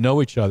really get to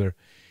know each other.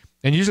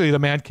 And usually the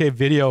Man Cave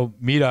video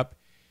meetup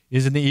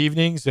is in the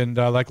evenings. And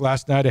like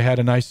last night, I had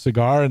a nice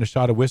cigar and a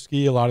shot of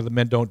whiskey. A lot of the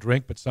men don't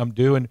drink, but some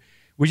do. And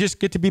we just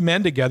get to be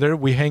men together.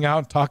 We hang out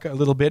and talk a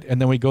little bit. And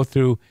then we go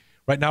through,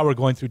 right now we're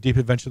going through Deep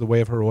Adventure, The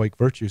Way of Heroic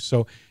Virtue.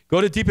 So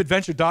go to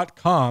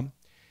deepadventure.com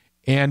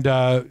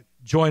and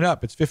join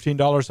up. It's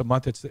 $15 a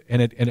month.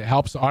 It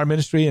helps our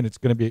ministry, and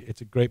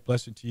it's a great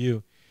blessing to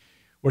you.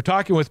 We're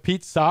talking with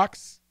Pete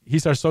Socks.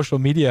 He's our social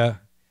media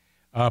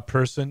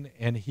person,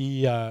 and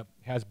he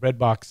has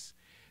Breadbox.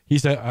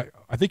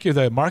 I think you're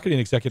the marketing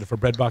executive for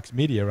Breadbox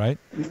Media, right?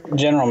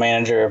 General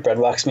manager of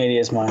Breadbox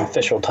Media is my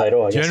official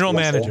title, I guess. General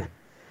manager.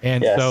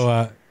 And yes.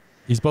 So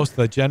he's both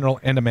the general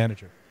and a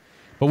manager.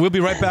 But we'll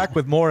be right back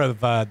with more of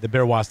the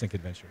Bear Woznick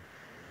Adventure.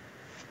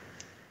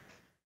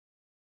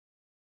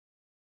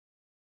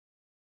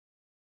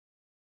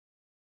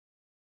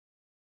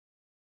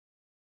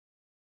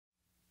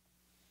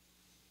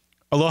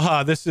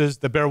 Aloha, this is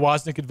the Bear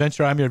Woznick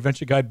Adventure. I'm your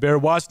adventure guide, Bear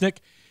Woznick,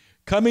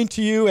 coming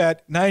to you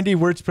at 90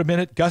 words per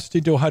minute,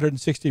 gusting to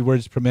 160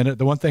 words per minute.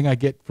 The one thing I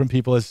get from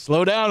people is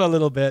slow down a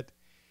little bit,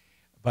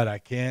 but I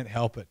can't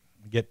help it.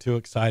 I get too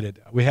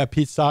excited. We have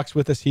Pete Socks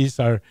with us. He's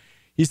the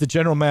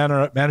general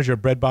manager of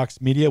Breadbox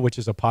Media, which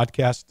is a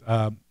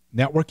podcast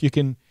network you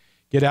can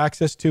get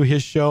access to.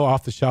 His show,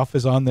 Off the Shelf,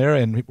 is on there,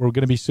 and we're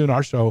going to be soon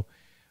our show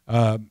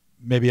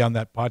maybe on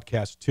that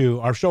podcast too.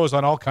 Our show is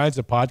on all kinds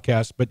of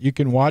podcasts, but you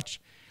can watch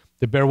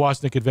the Bear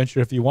Woznick Adventure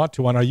if you want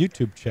to on our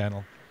YouTube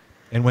channel.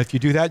 And if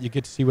you do that, you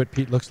get to see what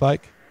Pete looks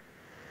like.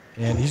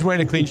 And he's wearing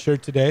a clean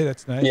shirt today.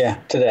 That's nice. Yeah,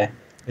 today.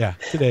 Yeah,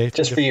 today.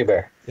 Just for you,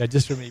 Bear. Yeah,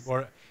 just for me.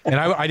 And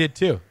I did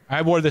too.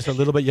 I wore this a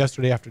little bit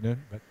yesterday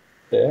afternoon, but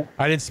Yeah.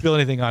 I didn't spill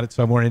anything on it,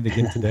 so I'm wearing it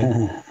again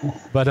today.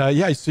 But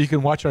yeah, so you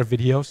can watch our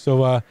video.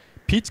 So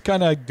Pete's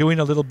kind of doing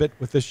a little bit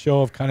with this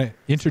show of kind of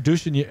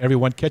introducing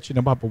everyone, catching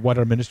them up with what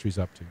our ministry's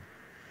up to.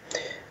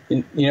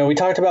 We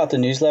talked about the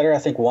newsletter. I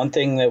think one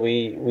thing that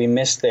we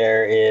missed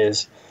there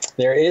is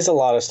a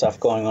lot of stuff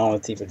going on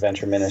with Deep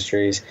Adventure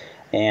Ministries.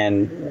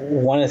 And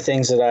one of the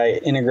things that I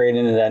integrate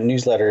into that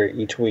newsletter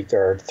each week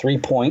are 3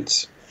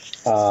 points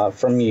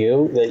from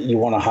you that you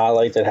want to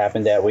highlight that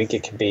happened that week.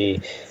 It could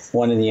be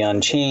one in the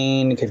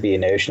Unchained, it could be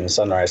an Ocean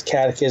Sunrise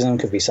Catechism, it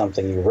could be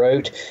something you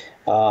wrote.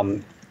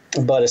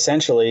 But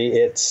essentially,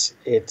 it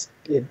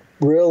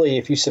really,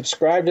 if you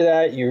subscribe to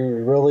that,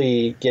 you're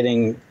really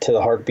getting to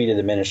the heartbeat of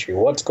the ministry.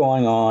 What's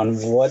going on?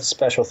 What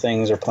special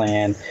things are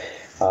planned?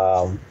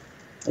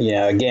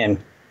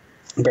 Again,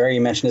 Barry,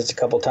 you mentioned this a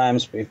couple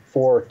times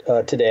before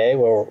today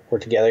while we're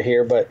together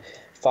here, but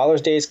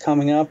Father's Day is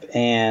coming up,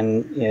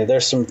 and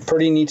there's some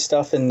pretty neat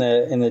stuff in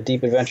the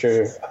Deep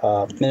Adventure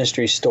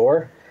Ministry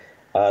store.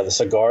 The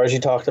cigars you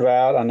talked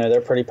about, I know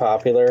they're pretty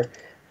popular.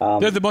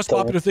 They're the most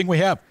popular thing we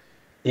have.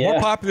 Yeah.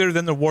 More popular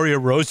than the Warrior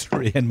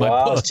Rosary in my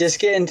book. I was just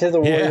getting to the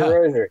Warrior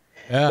Rosary.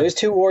 Yeah. Those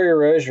 2 Warrior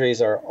Rosaries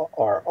are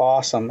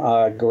awesome.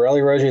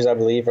 Gorelli Rosaries, I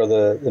believe, are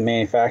the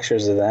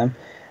manufacturers of them.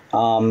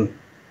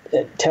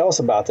 Tell us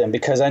about them,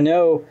 because I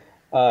know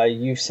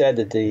you said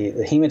that the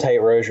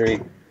Hematite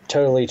Rosary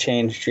totally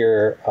changed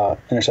your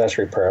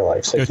intercessory prayer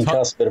life. So can you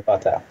tell us a bit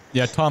about that?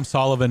 Yeah, Tom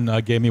Sullivan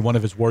gave me one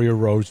of his Warrior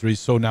Rosaries,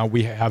 so now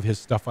we have his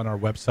stuff on our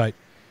website.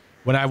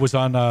 When I was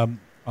on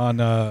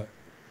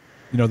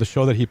the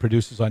show that he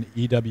produces on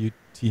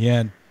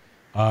EWTN,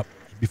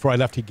 before I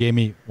left, he gave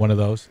me one of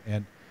those,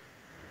 and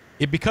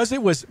because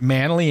it was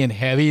manly and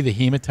heavy, the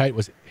hematite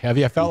was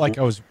heavy. I felt like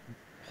I was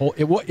whole.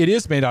 It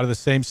is made out of the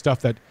same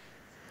stuff that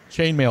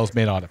chainmail is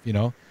made out of.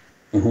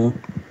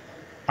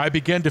 I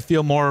began to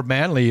feel more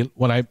manly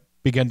when I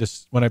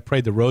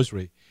prayed the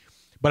rosary,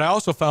 but I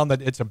also found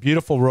that it's a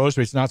beautiful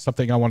rosary. It's not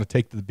something I want to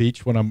take to the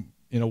beach when I'm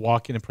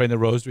walking and praying the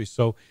rosary.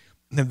 So,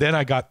 and then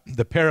I got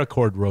the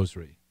paracord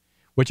rosary,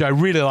 which I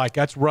really like.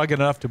 That's rugged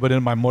enough to put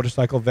in my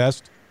motorcycle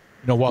vest,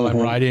 while I'm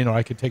riding, or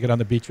I could take it on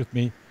the beach with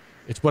me.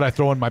 It's what I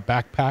throw in my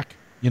backpack,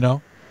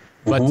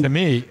 But to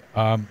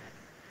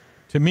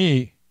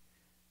me,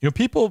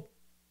 people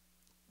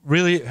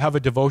really have a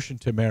devotion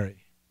to Mary.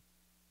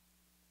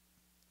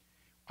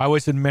 I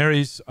was in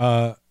Mary's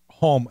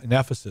home in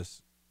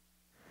Ephesus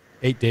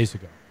 8 days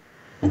ago.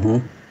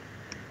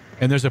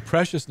 And there's a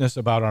preciousness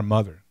about our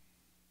mother.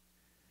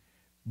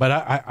 But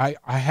I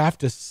have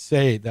to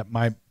say that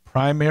my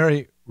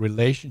primary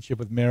relationship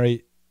with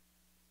Mary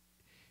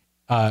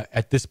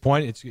at this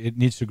point, it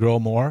needs to grow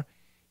more,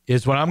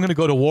 is when I'm going to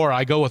go to war,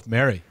 I go with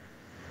Mary.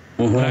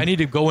 When I need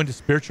to go into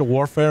spiritual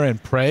warfare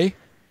and pray,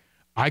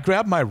 I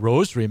grab my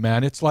rosary,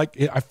 man. It's like,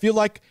 I feel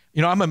like,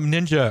 I'm a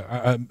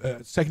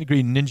ninja,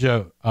 second-degree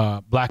ninja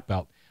black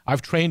belt.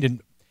 I've trained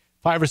in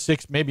 5 or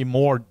 6, maybe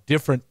more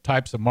different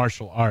types of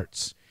martial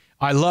arts.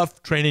 I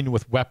love training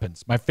with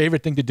weapons. My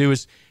favorite thing to do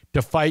is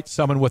to fight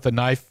someone with a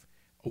knife,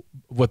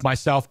 with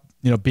myself,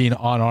 being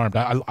unarmed.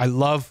 I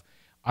love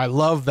the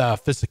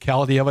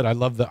physicality of it. I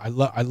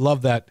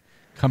love that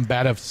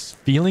combative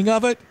feeling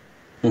of it.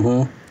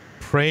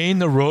 Praying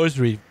the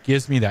rosary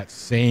gives me that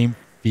same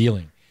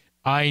feeling.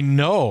 I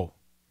know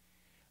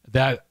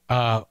that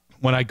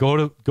when I go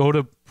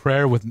to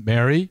prayer with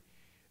Mary,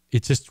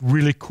 it's just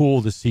really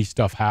cool to see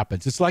stuff happen.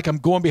 It's like I'm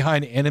going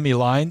behind enemy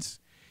lines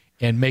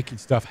and making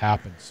stuff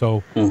happen.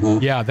 So,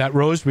 yeah, that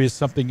rosary is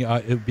something,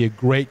 it would be a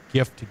great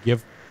gift to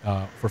give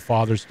for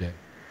Father's Day.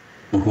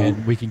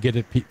 And we can get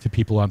it to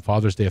people on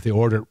Father's Day if they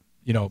order,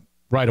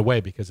 right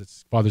away,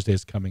 because Father's Day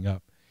is coming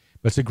up.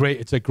 But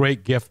it's a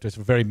great gift. It's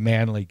a very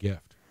manly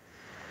gift.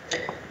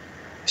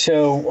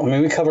 So,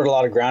 we covered a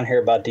lot of ground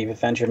here about Deep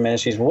Adventure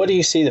Ministries. What do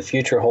you see the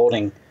future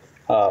holding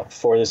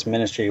for this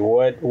ministry?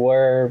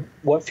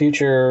 What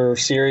future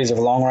series of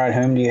Long Ride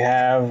Home do you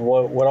have?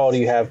 What all do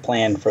you have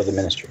planned for the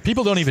ministry?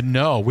 People don't even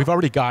know. We've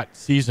already got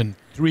season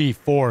 3,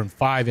 4, and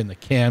 5 in the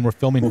can. We're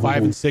filming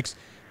 5 and 6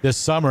 this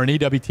summer, and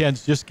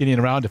EWTN's just getting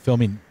around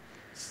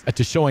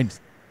to showing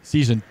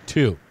season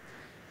 2.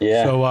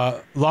 Yeah.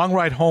 So Long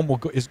Ride Home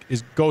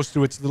goes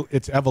through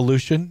its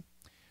evolution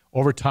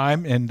over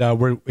time, and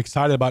we're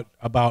excited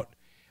about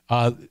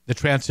the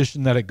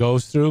transition that it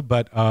goes through.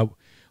 But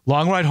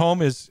Long Ride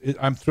Home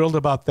I'm thrilled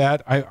about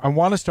that. I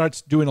want to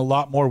start doing a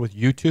lot more with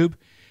YouTube,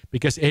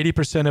 because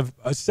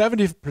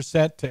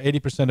 70% to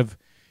 80% of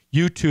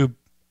YouTube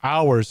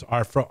hours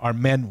are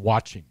men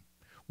watching.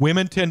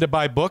 Women tend to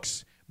buy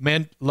books.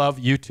 Men love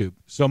YouTube.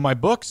 So my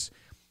books,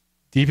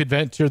 Deep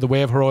Adventure, The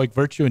Way of Heroic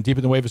Virtue, and Deep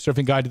in the Way of a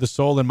Surfing Guide to the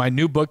Soul, and my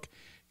new book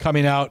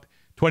coming out,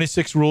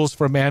 26 Rules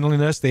for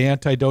Manliness, the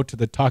Antidote to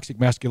the Toxic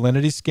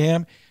Masculinity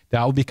Scam.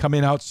 That will be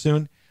coming out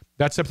soon.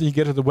 That's something you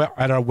get at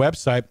our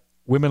website.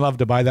 Women love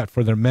to buy that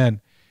for their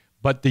men.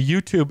 But the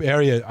YouTube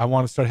area, I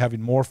want to start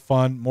having more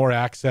fun, more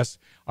access.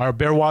 Our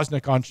Bear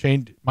Woznick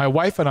Unchained, my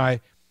wife and I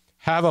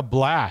have a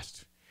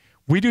blast.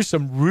 We do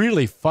some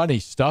really funny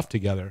stuff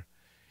together.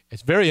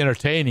 It's very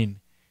entertaining.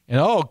 And,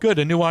 oh, good,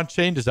 a new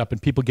Unchained is up,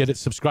 and people get it,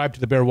 subscribe to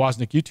the Bear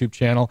Woznick YouTube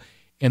channel,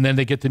 and then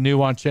they get the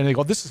new Unchained, and they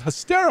go, this is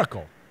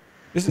hysterical.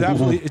 This is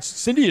absolutely,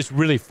 Cindy is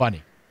really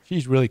funny.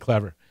 She's really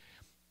clever.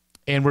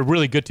 And we're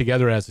really good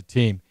together as a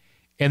team.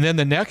 And then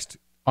the next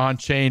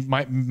Unchained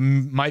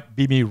might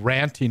be me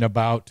ranting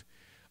about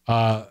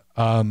or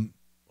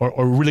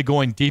really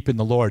going deep in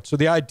the Lord. So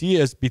the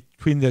idea is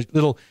between the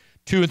little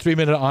 2 and 3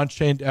 minute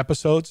Unchained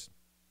episodes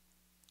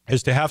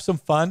is to have some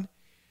fun,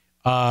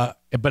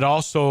 but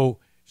also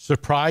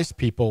surprise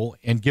people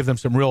and give them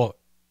some real,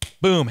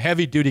 boom,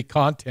 heavy-duty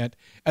content,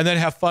 and then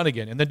have fun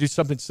again, and then do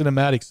something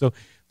cinematic. So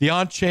the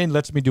Unchained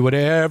lets me do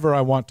whatever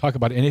I want, talk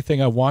about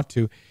anything I want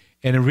to,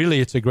 and really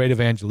it's a great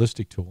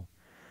evangelistic tool.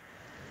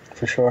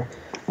 For sure.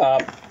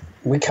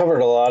 We covered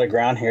a lot of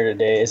ground here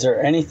today. Is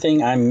there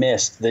anything I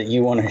missed that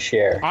you want to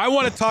share? I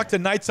want to talk to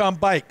Knights on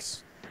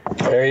Bikes.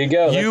 There you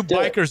go. You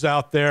bikers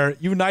out there,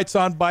 you Knights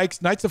on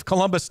Bikes, Knights of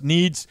Columbus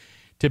needs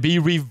to be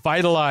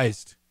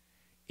revitalized.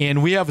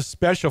 And we have a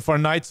special for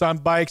Knights on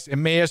Bikes,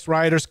 Emmaus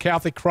Riders,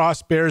 Catholic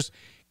Cross Bears,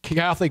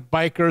 Catholic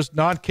bikers,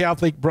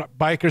 non-Catholic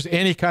bikers,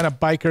 any kind of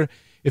biker.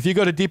 If you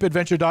go to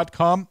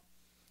deepadventure.com,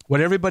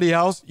 what everybody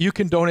else, you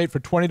can donate for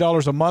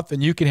 $20 a month,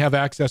 and you can have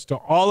access to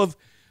all of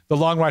the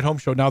Long Ride Home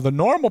Show. Now, the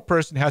normal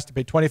person has to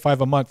pay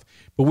 $25 a month,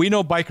 but we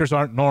know bikers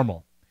aren't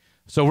normal.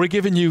 So we're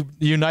giving you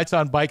Knights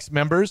on Bikes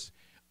members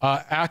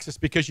access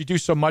because you do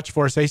so much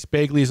for us. Ace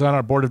Bagley is on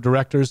our board of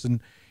directors,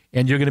 and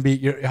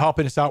you're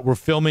helping us out. We're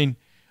filming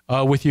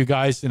with you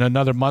guys in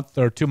another month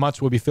or 2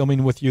 months. We'll be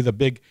filming with you the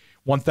big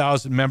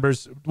 1,000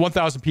 members,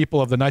 1,000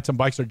 people of the Knights on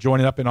Bikes are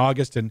joining up in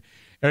August, and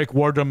Eric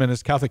Wardrum and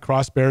his Catholic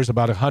Cross Bears,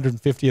 about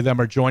 150 of them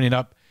are joining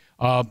up.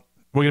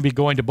 We're going to be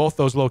going to both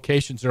those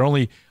locations. They're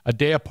only a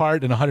day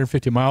apart and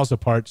 150 miles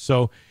apart.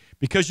 So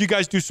because you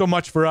guys do so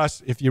much for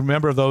us, if you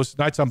remember those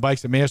Knights on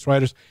Bikes, Emmaus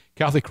Riders,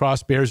 Catholic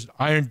Cross Bears,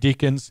 Iron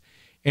Deacons,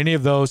 any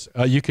of those,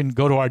 you can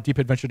go to our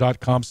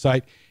deepadventure.com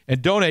site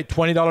and donate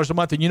 $20 a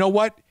month. And you know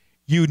what?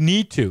 You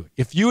need to.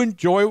 If you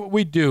enjoy what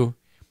we do,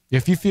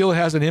 if you feel it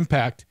has an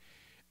impact,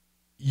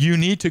 you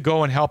need to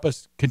go and help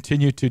us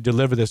continue to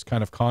deliver this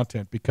kind of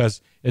content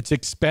because it's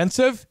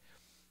expensive,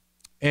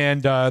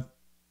 and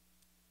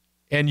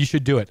you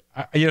should do it.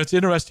 It's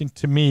interesting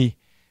to me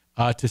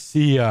to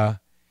see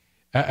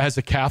as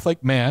a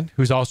Catholic man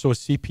who's also a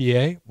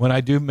CPA, when I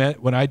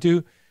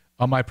do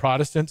my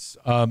Protestants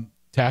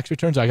tax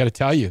returns, I got to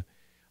tell you,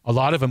 a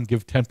lot of them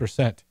give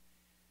 10%.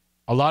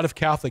 A lot of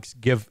Catholics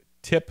give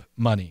tip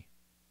money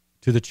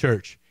to the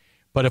church.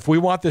 But if we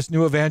want this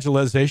new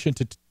evangelization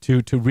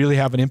to really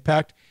have an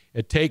impact,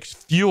 it takes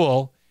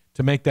fuel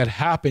to make that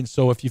happen.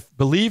 So if you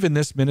believe in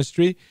this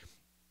ministry,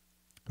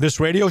 this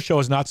radio show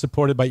is not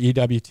supported by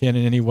EWTN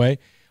in any way.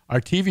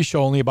 Our TV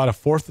show, only about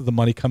 1/4 of the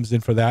money comes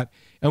in for that.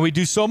 And we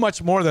do so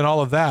much more than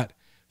all of that.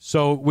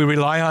 So we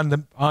rely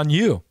on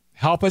you.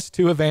 Help us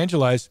to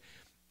evangelize.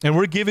 And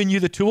we're giving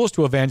you the tools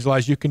to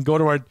evangelize. You can go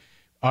to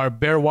our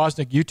Bear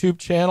Woznick YouTube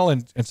channel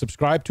and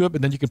subscribe to it,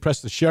 and then you can press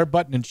the share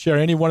button and share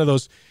any one of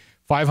those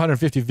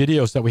 550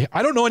 videos that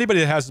I don't know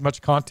anybody that has as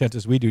much content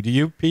as we do. Do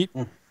you, Pete?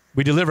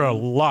 We deliver a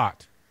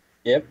lot.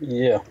 Yep.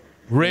 Yeah.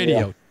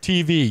 Radio,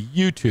 TV,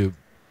 YouTube,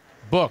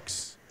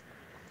 books.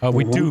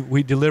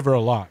 We deliver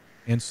a lot.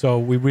 And so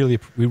we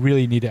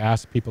really need to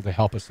ask people to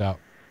help us out.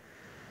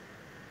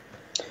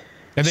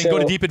 And then go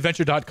to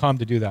deepadventure.com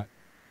to do that.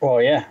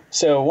 Well, yeah.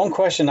 So one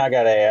question I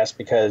got to ask,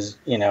 because,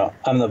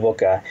 I'm the book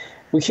guy.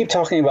 We keep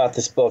talking about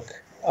this book,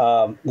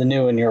 the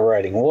new one you're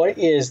writing. What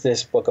is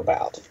this book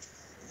about?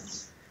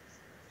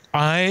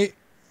 I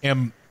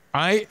don't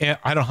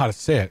know how to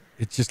say it.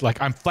 It's just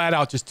like I'm flat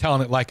out just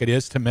telling it like it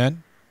is to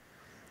men.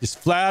 Just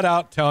flat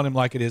out telling them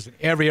like it is in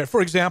every area.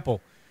 For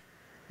example,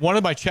 one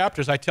of my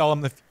chapters, I tell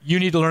them that you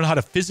need to learn how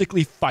to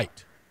physically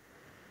fight.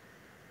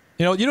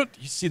 You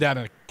see that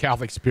in a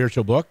Catholic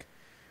spiritual book.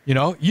 You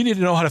need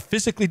to know how to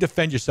physically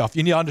defend yourself.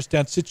 You need to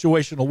understand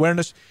situational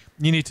awareness.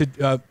 You need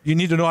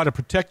to know how to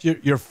protect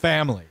your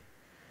family.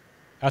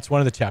 That's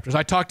one of the chapters.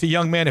 I talk to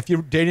young men. If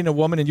you're dating a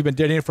woman and you've been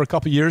dating her for a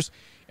couple of years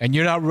and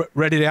you're not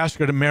ready to ask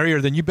her to marry her,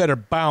 then you better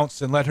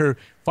bounce and let her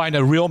find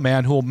a real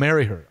man who will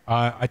marry her.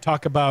 I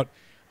talk about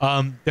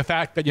the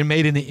fact that you're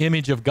made in the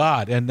image of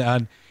God and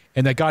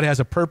that God has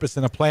a purpose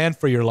and a plan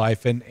for your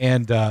life, and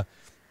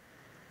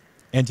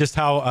just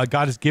how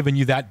God has given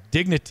you that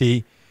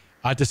dignity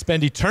to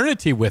spend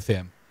eternity with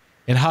Him,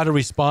 and how to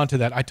respond to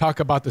that. I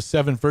talk about the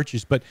 7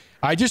 virtues, but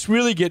I just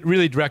really get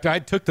really direct. I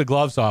took the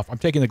gloves off. I'm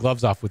taking the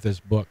gloves off with this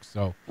book.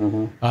 So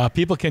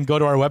people can go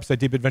to our website,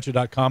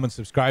 deepadventure.com, and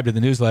subscribe to the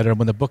newsletter. And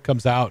when the book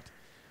comes out,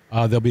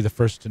 they'll be the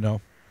first to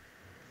know.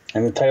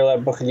 And the title of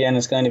that book, again,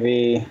 is going to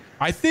be?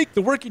 I think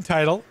the working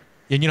title,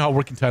 and you know how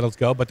working titles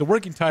go, but the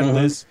working title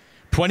is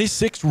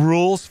 26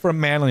 Rules for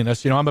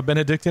Manliness. I'm a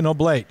Benedictine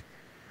Oblate.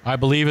 I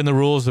believe in the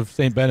rules of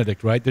St.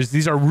 Benedict, right?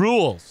 These are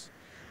rules.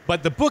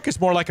 But the book is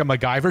more like a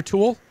MacGyver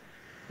tool.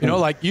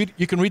 Like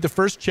you can read the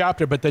first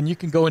chapter, but then you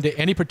can go into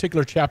any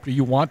particular chapter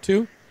you want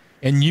to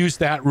and use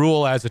that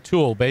rule as a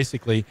tool,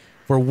 basically,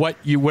 for where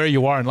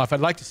you are in life.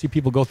 I'd like to see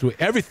people go through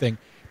everything.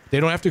 They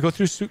don't have to go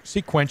through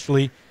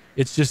sequentially.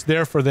 It's just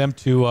there for them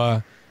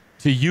to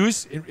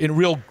use in a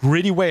real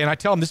gritty way. And I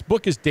tell them this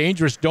book is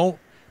dangerous. Don't.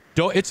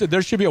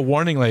 There should be a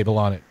warning label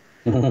on it.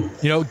 You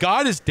know,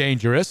 God is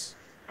dangerous.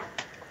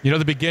 You know,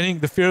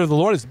 the fear of the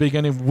Lord is the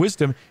beginning of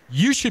wisdom.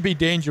 You should be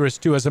dangerous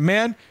too. As a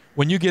man,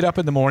 when you get up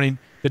in the morning,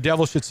 the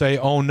devil should say,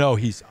 "Oh no,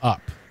 he's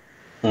up."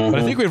 But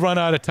I think we've run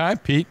out of time,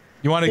 Pete.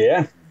 You want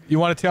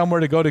to tell them where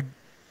to go to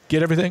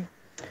get everything?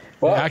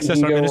 Well,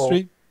 access our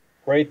ministry?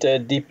 Right to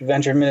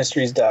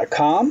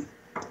deepadventureministries.com,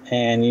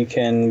 and you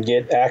can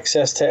get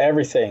access to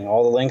everything.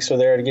 All the links are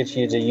there to get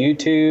you to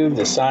YouTube,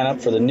 to sign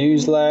up for the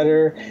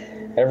newsletter.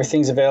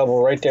 Everything's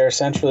available right there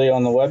centrally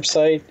on the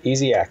website.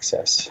 Easy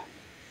access.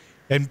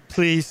 And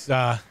please,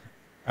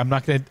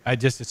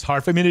 it's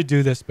hard for me to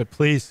do this, but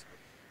please,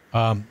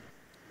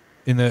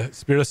 in the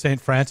spirit of St.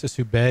 Francis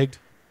who begged,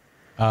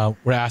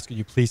 we're asking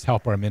you, please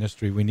help our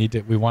ministry.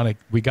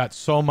 We got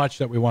so much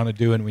that we want to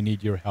do, and we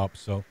need your help.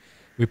 So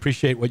we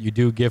appreciate what you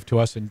do give to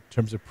us in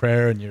terms of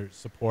prayer and your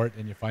support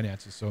and your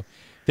finances. So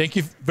thank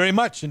you very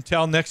much.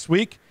 Until next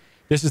week,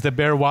 this is the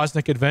Bear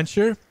Woznick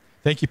Adventure.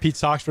 Thank you, Pete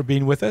Socks, for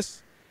being with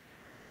us.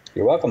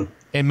 You're welcome.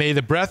 And may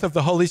the breath of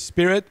the Holy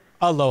Spirit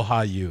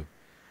aloha you.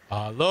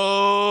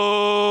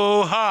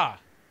 Aloha.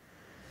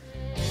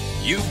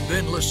 You've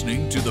been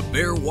listening to the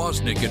Bear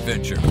Woznick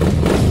Adventure.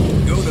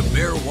 Go to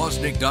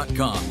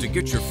bearwoznick.com to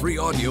get your free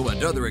audio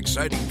and other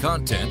exciting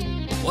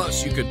content.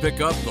 Plus, you can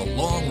pick up the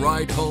Long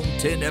Ride Home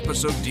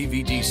 10-episode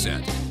DVD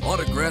set,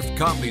 autographed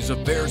copies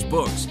of Bear's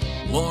books,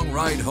 Long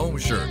Ride Home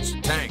shirts,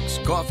 tanks,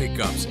 coffee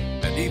cups,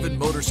 and even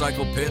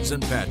motorcycle pins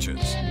and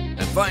patches.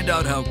 And find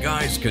out how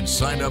guys can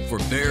sign up for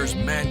Bear's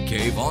Man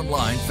Cave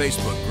online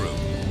Facebook group,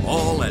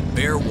 all at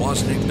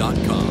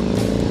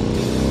bearwoznick.com.